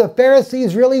revealed who the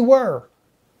Pharisees really were.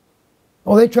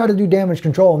 Oh, they try to do damage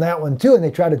control on that one too, and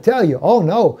they try to tell you, oh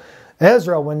no,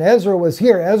 when Ezra was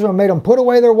here, Ezra made them put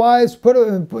away their wives, put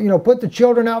the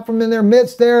children out from in their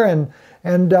midst there, and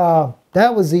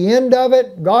that was the end of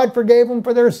it. God forgave them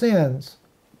for their sins.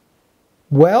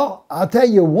 Well, I'll tell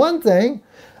you one thing.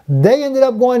 They ended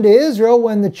up going to Israel.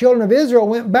 When the children of Israel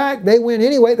went back, they went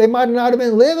anyway. They might not have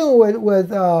been living with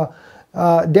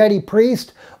Daddy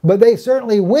Priest, but they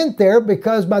certainly went there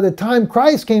because by the time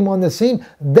Christ came on the scene,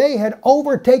 they had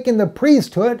overtaken the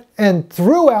priesthood and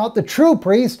threw out the true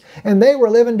priest, and they were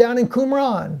living down in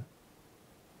Qumran.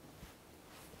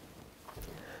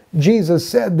 Jesus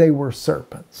said they were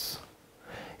serpents.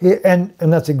 And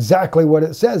that's exactly what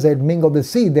it says. They had mingled the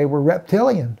seed. They were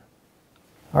reptilian.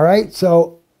 All right,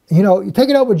 so you take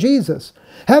it out with Jesus.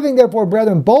 Having therefore,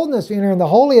 brethren, boldness to enter in the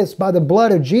holiest by the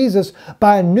blood of Jesus,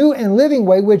 by a new and living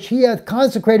way, which he hath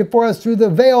consecrated for us through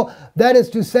the veil, that is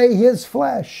to say, his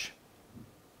flesh.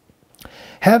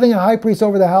 Having a high priest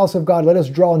over the house of God, let us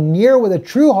draw near with a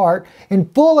true heart, in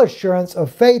full assurance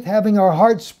of faith, having our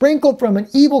hearts sprinkled from an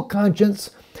evil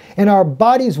conscience, and our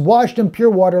bodies washed in pure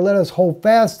water, let us hold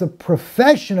fast the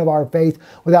profession of our faith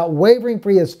without wavering,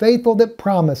 for he is faithful that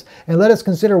promised. And let us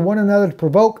consider one another to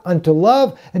provoke unto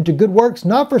love and to good works,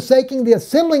 not forsaking the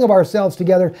assembling of ourselves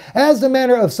together, as the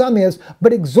manner of some is,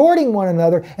 but exhorting one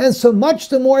another, and so much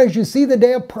the more as you see the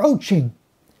day approaching.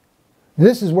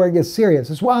 This is where it gets serious.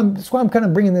 That's why I'm kind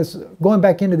of bringing this, going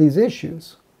back into these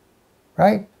issues,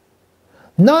 right?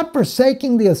 Not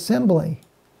forsaking the assembly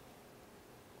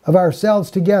of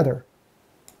ourselves together.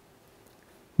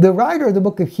 The writer of the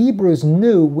book of Hebrews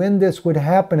knew when this would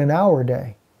happen in our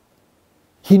day.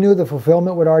 He knew the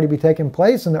fulfillment would already be taking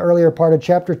place in the earlier part of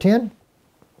chapter 10.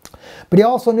 But he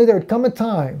also knew there would come a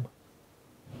time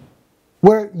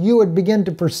where you would begin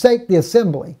to forsake the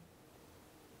assembly.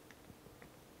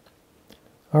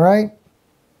 All right?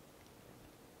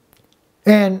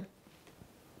 And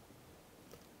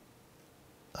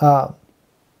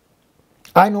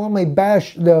I normally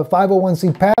bash the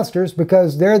 501c pastors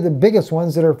because they're the biggest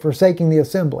ones that are forsaking the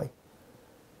assembly.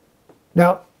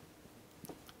 Now,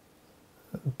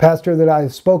 the pastor that I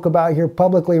spoke about here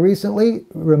publicly recently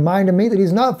reminded me that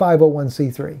he's not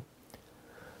 501c3.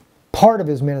 Part of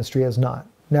his ministry is not.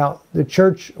 Now, the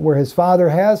church where his father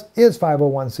has is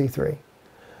 501c3.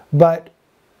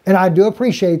 And I do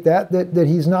appreciate that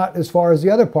he's not as far as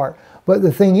the other part. But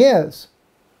the thing is,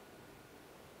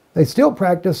 they still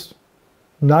practice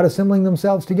not assembling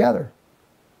themselves together,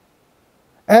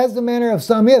 as the manner of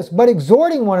some is, but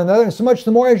exhorting one another, and so much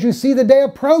the more as you see the day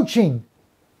approaching.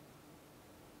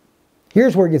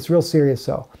 Here's where it gets real serious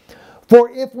though.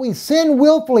 For if we sin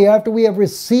willfully after we have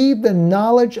received the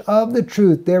knowledge of the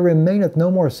truth, there remaineth no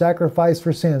more sacrifice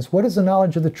for sins. What is the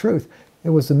knowledge of the truth?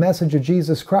 It was the message of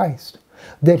Jesus Christ.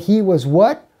 That he was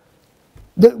what?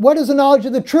 What is the knowledge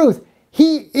of the truth?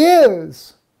 He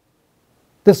is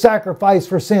the sacrifice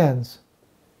for sins.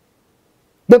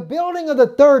 The building of the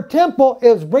third temple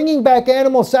is bringing back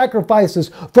animal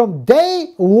sacrifices. From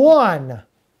day one,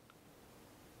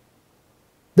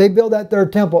 they build that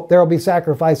third temple, there will be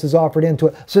sacrifices offered into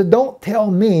it. So don't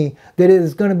tell me that it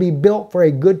is going to be built for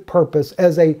a good purpose,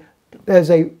 as a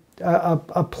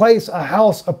place, a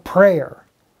house of prayer.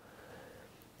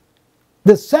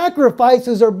 The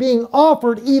sacrifices are being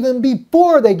offered even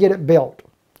before they get it built.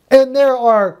 And there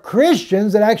are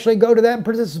Christians that actually go to that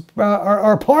and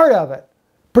are part of it.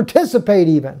 Participate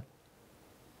even.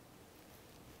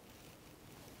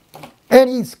 And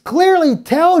he clearly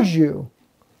tells you,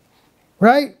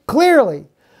 right? Clearly,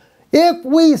 if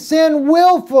we sin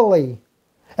willfully,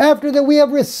 after that we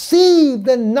have received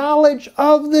the knowledge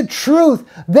of the truth,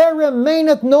 there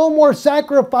remaineth no more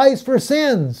sacrifice for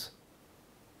sins.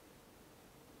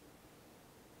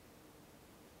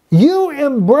 You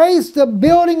embrace the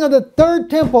building of the third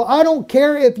temple. I don't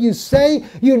care if you say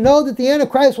you know that the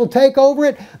Antichrist will take over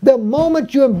it. The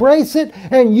moment you embrace it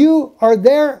and you are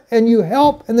there and you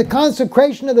help in the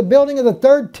consecration of the building of the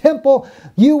third temple,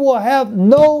 you will have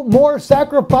no more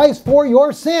sacrifice for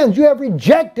your sins. You have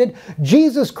rejected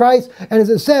Jesus Christ, and as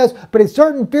it says, but a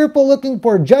certain fearful looking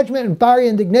for judgment and fiery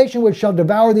indignation which shall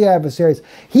devour the adversaries.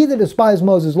 He that despised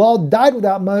Moses' law died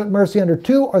without mercy under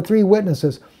 2 or 3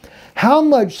 witnesses. How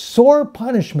much sore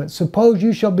punishment suppose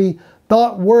you shall be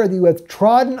thought worthy who hath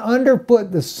trodden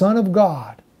underfoot the Son of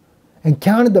God, and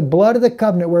counted the blood of the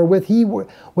covenant wherewith he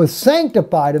was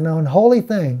sanctified an unholy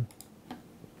thing,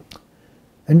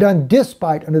 and done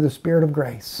despite unto the Spirit of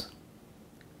grace.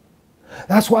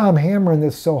 That's why I'm hammering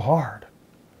this so hard.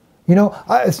 You know,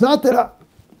 it's not that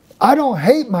I don't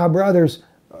hate my brothers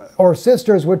or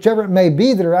sisters, whichever it may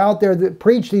be, that are out there that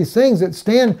preach these things, that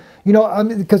stand, you know,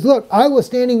 because look, I was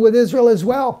standing with Israel as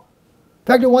well. In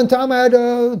fact, at one time I had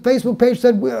a Facebook page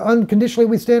that said, unconditionally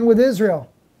we stand with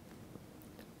Israel.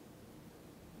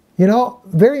 You know,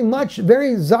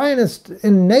 very Zionist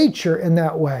in nature in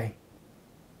that way.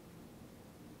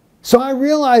 So I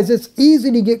realize it's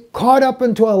easy to get caught up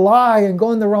into a lie and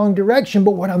go in the wrong direction,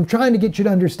 but what I'm trying to get you to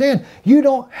understand, you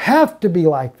don't have to be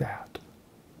like that.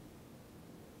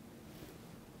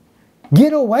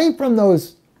 Get away from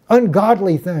those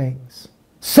ungodly things.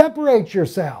 Separate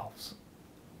yourselves.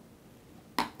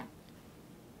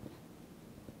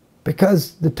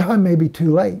 Because the time may be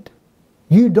too late.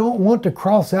 You don't want to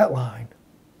cross that line.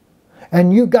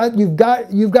 And you've got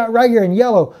right here in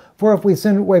yellow, for if we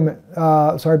sin, wait a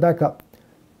minute, sorry, back up.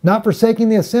 Not forsaking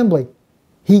the assembly.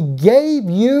 He gave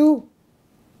you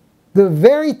the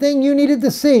very thing you needed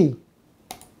to see.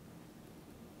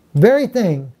 Very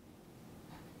thing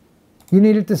you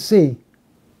needed to see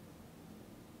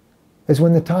is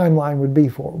when the timeline would be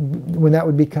when that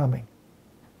would be coming.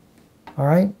 All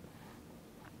right?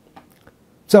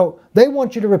 So they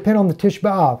want you to repent on the Tish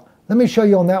B'Av. Let me show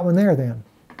you on that one there then.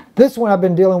 This one I've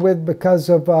been dealing with because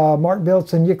of Mark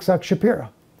Biltz and Yitzhak Shapira.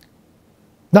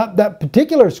 Not that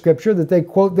particular scripture that they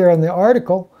quote there in the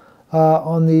article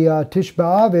on the Tish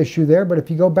B'Av issue there, but if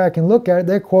you go back and look at it,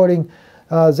 they're quoting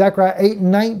Zechariah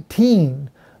 8:19.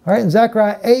 All right, in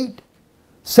Zechariah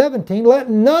 8:17,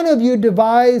 let none of you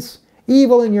devise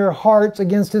evil in your hearts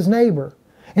against his neighbor,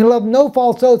 and love no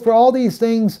false oath, for all these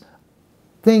things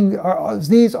are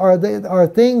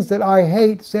things that I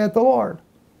hate, saith the Lord.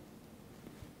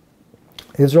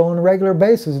 Israel on a regular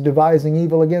basis is devising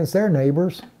evil against their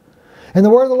neighbors. And the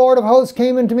word of the Lord of hosts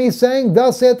came unto me, saying,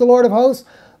 thus saith the Lord of hosts,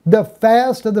 the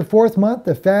fast of the 4th month,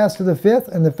 the fast of the 5th,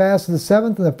 and the fast of the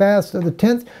 7th, and the fast of the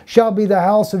 10th shall be the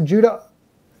house of Judah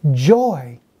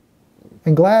joy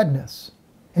and gladness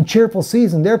and cheerful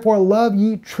season. Therefore love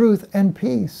ye truth and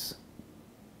peace.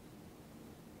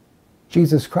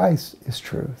 Jesus Christ is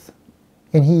truth,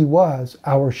 and he was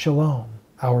our shalom,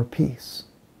 our peace.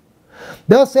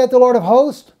 Thus saith the Lord of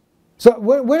hosts. So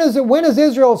when is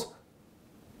Israel's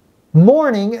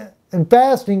mourning and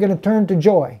fasting going to turn to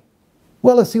joy?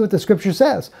 Well, let's see what the scripture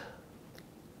says.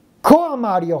 כה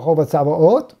אמר יהוה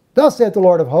צבאות, thus saith the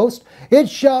Lord of hosts, it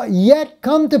shall yet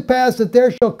come to pass that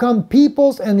there shall come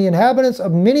peoples and the inhabitants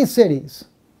of many cities.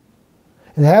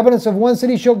 The inhabitants of one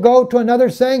city shall go to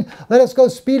another, saying, let us go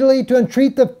speedily to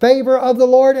entreat the favor of the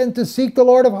Lord and to seek the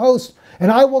Lord of hosts,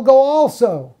 and I will go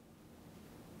also.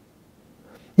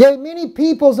 Yea, many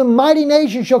peoples and mighty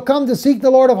nations shall come to seek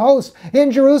the Lord of hosts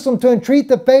in Jerusalem to entreat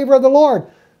the favor of the Lord.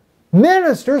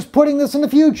 Ministers putting this in the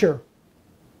future.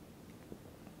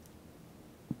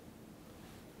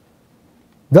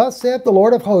 Thus saith the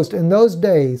Lord of hosts, in those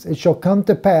days it shall come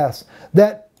to pass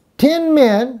that 10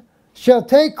 men shall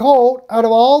take hold out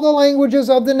of all the languages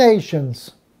of the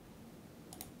nations.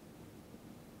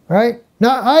 Right?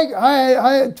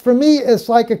 Now, for me, it's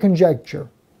like a conjecture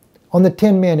on the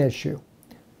 10 men issue.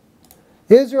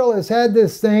 Israel has had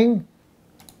this thing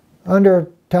under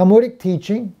Talmudic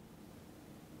teaching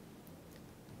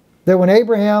that when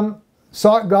Abraham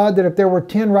sought God that if there were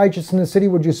 10 righteous in the city,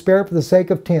 would you spare it for the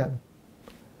sake of 10?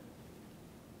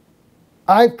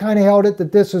 I've kind of held it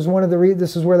that this is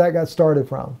this is where that got started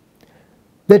from.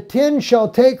 The 10 shall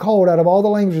take hold out of all the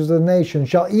languages of the nation,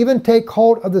 shall even take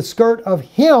hold of the skirt of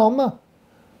him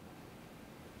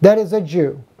that is a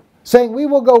Jew, saying, we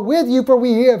will go with you, for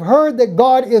we have heard that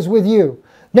God is with you.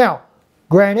 Now,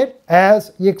 granted,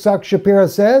 as Yitzhak Shapira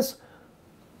says,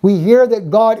 we hear that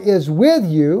God is with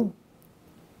you,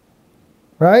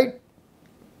 right?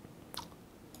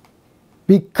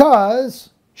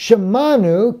 Because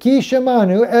Shemanu, ki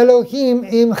Shemanu, Elohim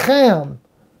imchem.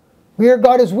 We hear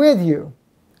God is with you.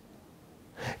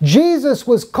 Jesus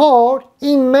was called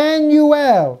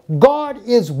Emmanuel. God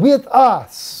is with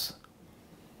us.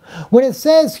 When it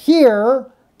says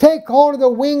here, take hold of the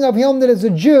wing of him that is a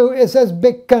Jew, it says,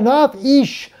 Bekanaf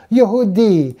ish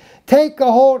Yehudi. Take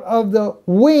a hold of the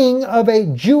wing of a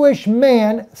Jewish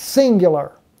man,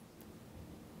 singular.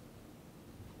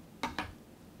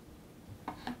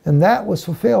 And that was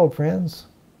fulfilled, friends,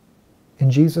 in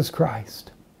Jesus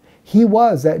Christ. He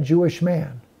was that Jewish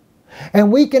man.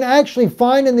 And we can actually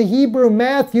find in the Hebrew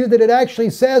Matthew that it actually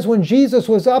says when Jesus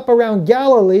was up around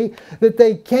Galilee that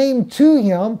they came to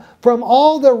him from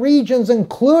all the regions,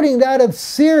 including that of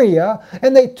Syria,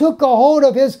 and they took a hold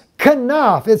of his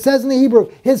kanaf. It says in the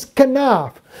Hebrew, his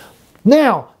kanaf.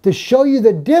 Now, to show you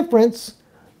the difference,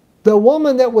 the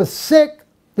woman that was sick,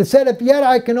 that said, if yet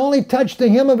I can only touch the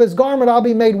hem of his garment, I'll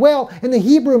be made well. In the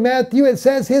Hebrew Matthew, it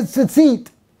says his tzitzit.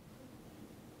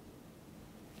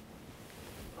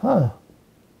 Huh.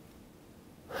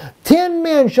 10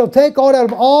 men shall take hold out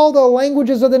of all the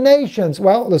languages of the nations.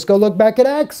 Well, let's go look back at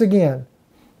Acts again.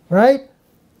 Right?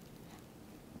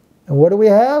 And what do we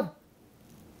have?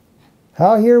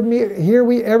 How hear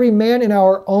we every man in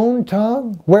our own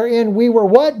tongue, wherein we were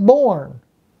what? Born.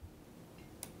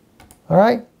 All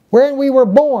right? Wherein we were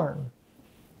born.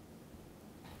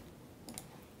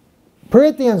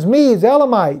 Parthians, Medes,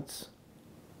 Elamites.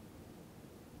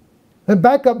 And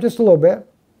back up just a little bit.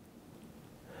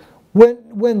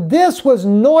 When this was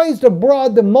noised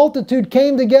abroad, the multitude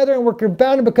came together and were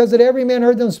confounded, because that every man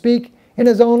heard them speak in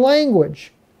his own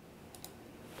language.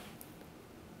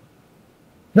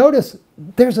 Notice,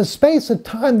 there's a space of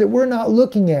time that we're not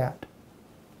looking at.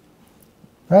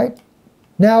 Right?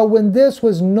 Now, when this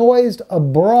was noised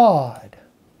abroad,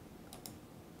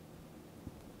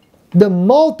 the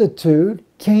multitude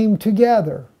came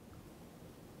together.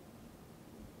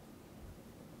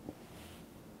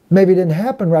 Maybe it didn't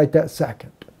happen right that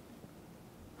second.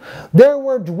 There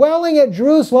were dwelling at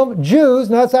Jerusalem Jews,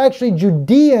 and that's actually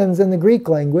Judeans in the Greek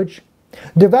language,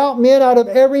 devout men out of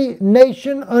every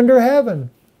nation under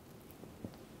heaven.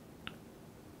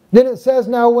 Then it says,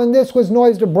 now when this was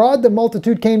noised abroad, the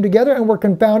multitude came together and were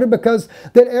confounded, because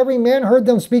that every man heard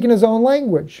them speak in his own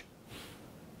language.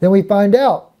 Then we find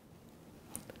out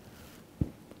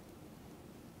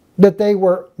that they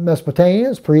were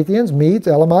Mesopotamians, Parthians, Medes,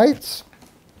 Elamites,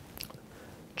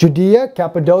 Judea,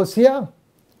 Cappadocia,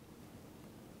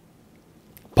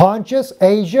 Pontus,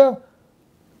 Asia,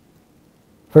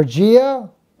 Phrygia,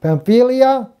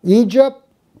 Pamphylia, Egypt,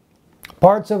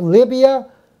 parts of Libya,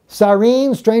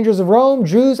 Cyrene, strangers of Rome,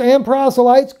 Jews and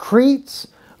proselytes, Cretes,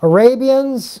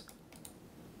 Arabians.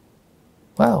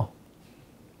 Wow.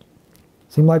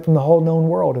 Seemed like from the whole known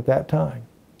world at that time.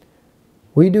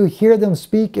 We do hear them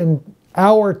speak in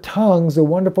our tongues the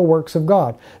wonderful works of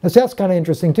God. Now, that's kind of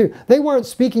interesting too. They weren't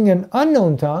speaking in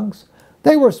unknown tongues.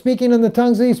 They were speaking in the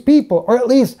tongues of these people, or at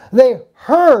least they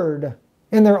heard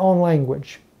in their own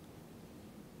language.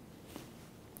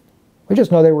 We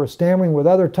just know they were stammering with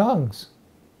other tongues.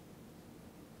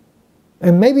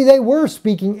 And maybe they were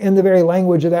speaking in the very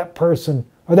language of that person,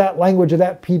 or that language of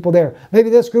that people there. Maybe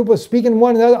this group was speaking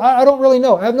one another. I don't really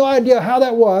know. I have no idea how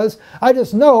that was. I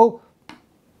just know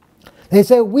they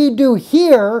say we do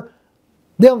hear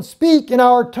them speak in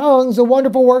our tongues the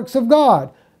wonderful works of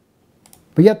God.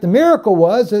 But yet the miracle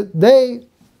was that they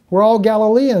were all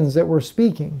Galileans that were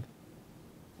speaking.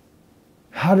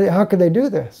 How could they do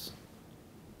this?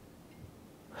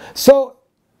 So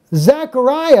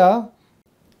Zechariah,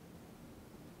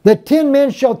 the 10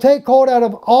 men shall take hold out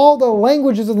of all the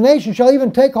languages of the nation, shall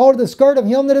even take hold of the skirt of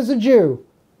him that is a Jew.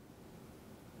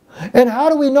 And how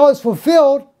do we know it's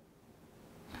fulfilled?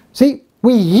 See,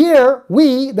 we hear,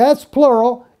 we, that's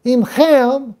plural,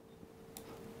 imchem,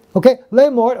 okay,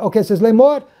 lemor, okay, it says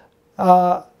lemor,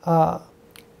 nelecha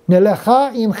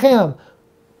imchem.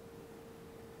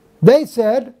 They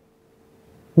said,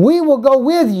 we will go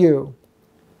with you.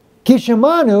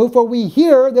 Kishemanu, for we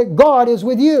hear that God is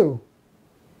with you.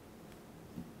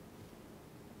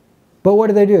 But what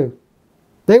did they do?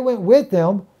 They went with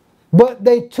them, but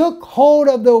they took hold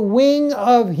of the wing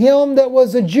of him that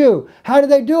was a Jew. How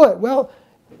did they do it? Well,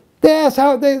 they asked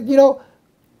how they,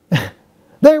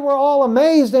 they were all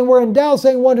amazed and were in doubt,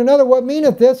 saying one to another, what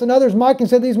meaneth this? And others mocking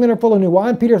said, these men are full of new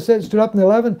wine. Peter said, stood up in the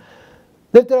 11,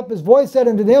 lifted up his voice, said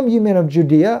unto them, ye men of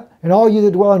Judea, and all you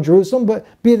that dwell in Jerusalem, but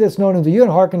be this known unto you,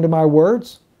 and hearken to my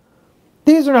words.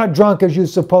 These are not drunk as you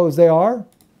suppose they are.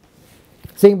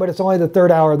 See, but it's only the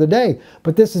third hour of the day.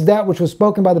 But this is that which was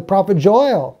spoken by the prophet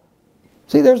Joel.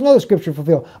 See, there's another scripture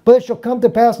fulfilled. But it shall come to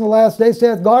pass in the last days,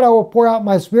 saith God, I will pour out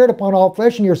my spirit upon all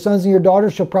flesh, and your sons and your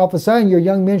daughters shall prophesy, and your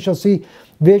young men shall see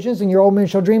visions, and your old men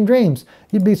shall dream dreams.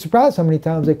 You'd be surprised how many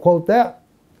times they quote that.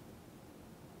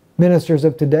 Ministers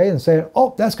of today and say,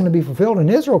 oh, that's going to be fulfilled in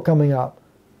Israel coming up.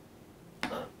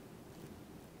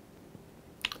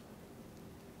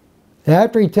 And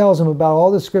after he tells them about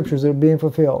all the scriptures that are being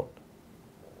fulfilled.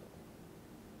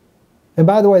 And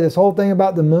by the way, this whole thing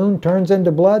about the moon turns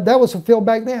into blood, that was fulfilled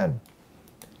back then.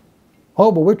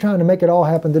 Oh, but we're trying to make it all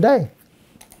happen today.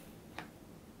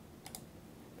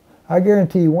 I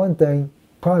guarantee you one thing,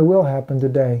 probably will happen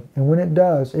today. And when it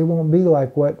does, it won't be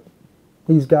like what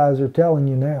these guys are telling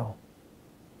you now.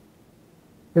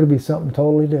 It'll be something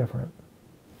totally different.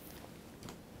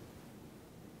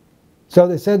 So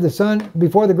they said the sun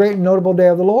before the great and notable day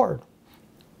of the Lord.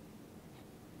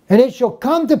 And it shall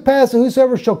come to pass that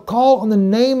whosoever shall call on the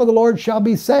name of the Lord shall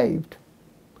be saved.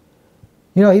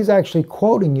 You know, he's actually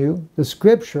quoting you the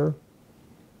scripture.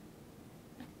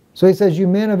 So he says, you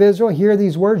men of Israel, hear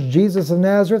these words, Jesus of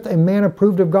Nazareth, a man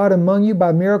approved of God among you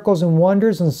by miracles and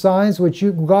wonders and signs which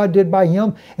God did by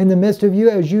him in the midst of you,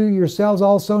 as you yourselves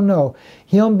also know.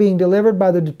 Him being delivered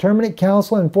by the determinate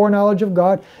counsel and foreknowledge of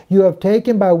God, you have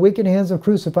taken by wicked hands and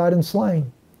crucified and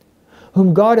slain,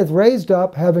 whom God hath raised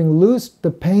up, having loosed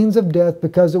the pains of death,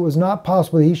 because it was not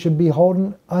possible that he should be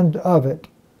holden of it.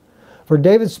 For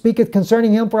David speaketh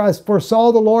concerning him, for I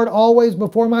foresaw the Lord always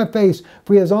before my face,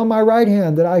 for he is on my right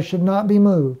hand, that I should not be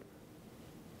moved.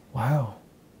 Wow.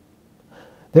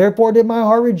 Therefore did my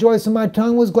heart rejoice, and my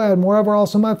tongue was glad. Moreover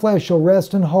also my flesh shall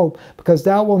rest in hope, because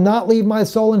thou wilt not leave my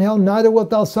soul in hell, neither wilt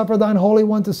thou suffer thine Holy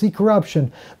One to see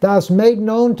corruption. Thou hast made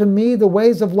known to me the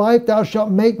ways of life. Thou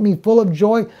shalt make me full of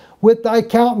joy with thy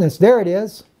countenance. There it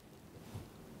is.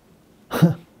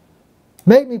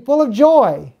 Make me full of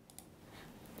joy.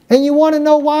 And you want to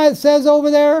know why it says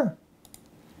over there?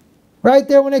 Right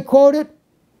there when they quote it?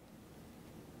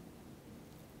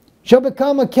 Shall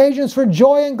become occasions for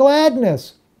joy and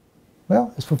gladness.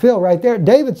 Well, it's fulfilled right there.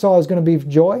 David saw it was going to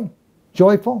be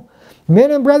joyful.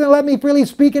 Men and brethren, let me freely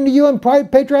speak unto you, and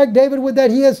patriarch David, with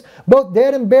that he is both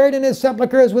dead and buried, in his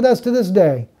sepulchre is with us to this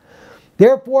day.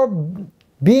 Therefore,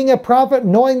 being a prophet,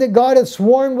 knowing that God had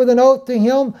sworn with an oath to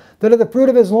him that of the fruit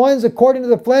of his loins, according to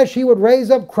the flesh, he would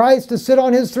raise up Christ to sit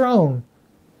on his throne.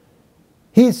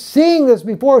 He's seeing this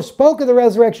before, spoke of the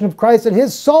resurrection of Christ, that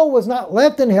his soul was not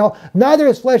left in hell, neither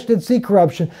his flesh did see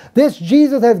corruption. This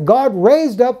Jesus hath God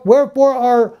raised up,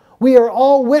 wherefore we are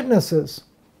all witnesses.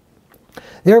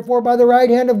 Therefore, by the right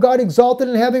hand of God exalted,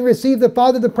 and having received the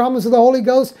Father the promise of the Holy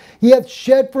Ghost, he hath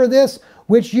shed for this,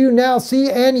 which you now see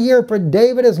and hear. For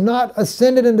David is not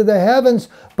ascended into the heavens,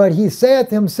 but he saith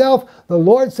himself, the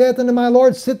Lord saith unto my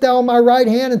Lord, sit thou on my right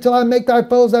hand until I make thy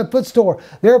foes thy footstool.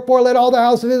 Therefore let all the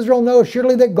house of Israel know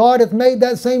surely that God hath made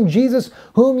that same Jesus,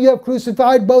 whom you have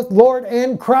crucified, both Lord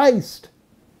and Christ.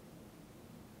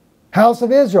 House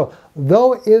of Israel.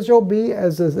 Though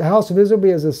the house of Israel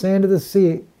be as the sand of the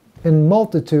sea in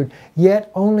multitude, yet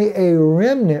only a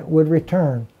remnant would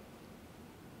return.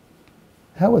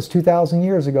 That was 2,000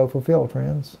 years ago fulfilled,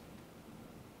 friends.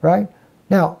 Right?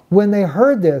 Now, when they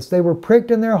heard this, they were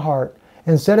pricked in their heart,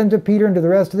 and said unto Peter and to the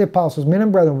rest of the apostles, Men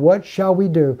and brethren, what shall we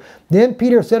do? Then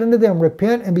Peter said unto them,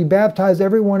 Repent and be baptized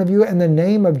every one of you in the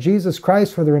name of Jesus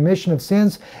Christ for the remission of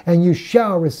sins, and you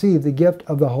shall receive the gift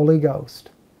of the Holy Ghost.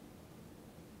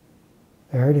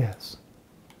 There it is.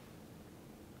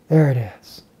 There it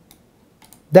is.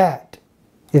 That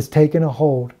is taking a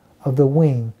hold of the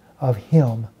wing of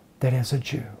him that is a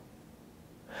Jew.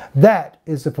 That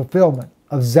is the fulfillment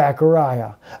of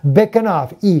Zechariah.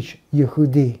 Bekanaf ish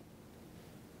Yehudi.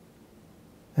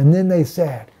 And then they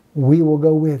said, We will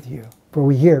go with you, for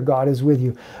we hear God is with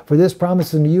you. For this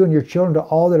promise unto you and your children, to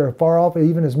all that are far off,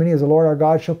 even as many as the Lord our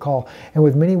God shall call. And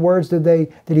with many words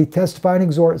did he testify and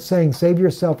exhort, saying, Save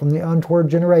yourself from the untoward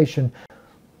generation.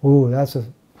 Ooh,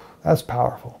 that's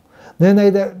powerful. Then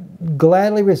they that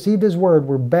gladly received his word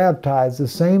were baptized the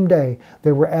same day.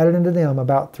 There were added unto them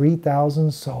about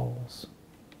 3,000 souls.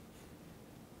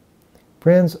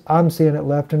 Friends, I'm seeing it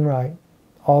left and right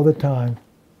all the time.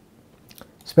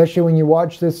 Especially when you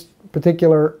watch this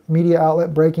particular media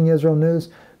outlet, Breaking Israel News,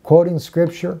 quoting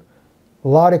scripture. A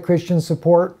lot of Christian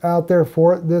support out there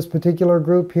for this particular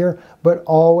group here, but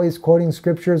always quoting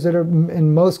scriptures that are,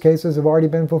 in most cases, have already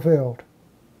been fulfilled.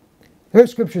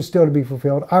 There's scriptures still to be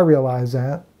fulfilled. I realize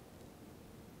that.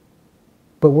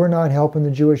 But we're not helping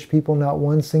the Jewish people not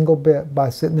one single bit by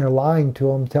sitting there lying to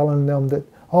them, telling them that,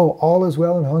 oh, all is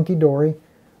well and hunky-dory.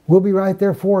 We'll be right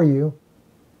there for you.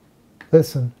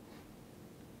 Listen.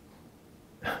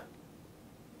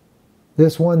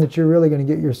 This one that you're really going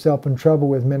to get yourself in trouble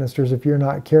with, ministers, if you're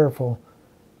not careful,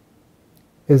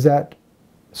 is that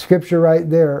scripture right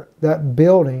there, that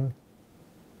building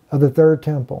of the third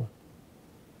temple.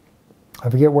 I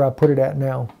forget where I put it at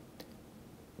now.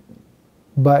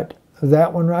 But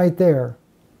that one right there,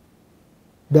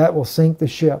 that will sink the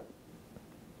ship.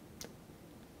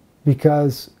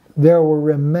 Because there will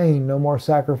remain no more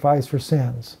sacrifice for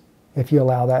sins if you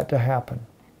allow that to happen.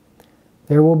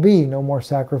 There will be no more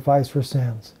sacrifice for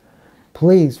sins.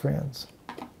 Please, friends,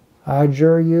 I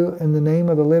adjure you in the name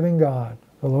of the living God,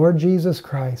 the Lord Jesus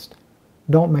Christ,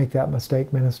 don't make that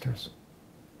mistake, ministers.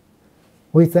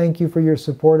 We thank you for your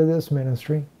support of this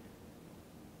ministry,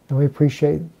 and we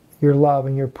appreciate your love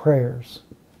and your prayers.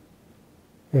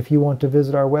 If you want to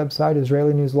visit our website,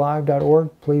 IsraeliNewsLive.org,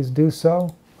 please do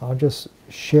so. I'll just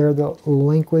share the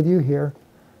link with you here,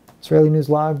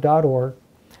 IsraeliNewsLive.org.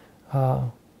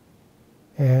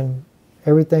 And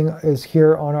everything is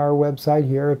here on our website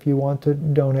here. If you want to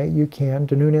donate, you can.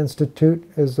 Danun Institute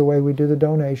is the way we do the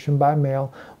donation, by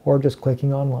mail or just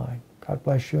clicking online. God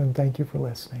bless you, and thank you for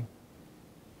listening.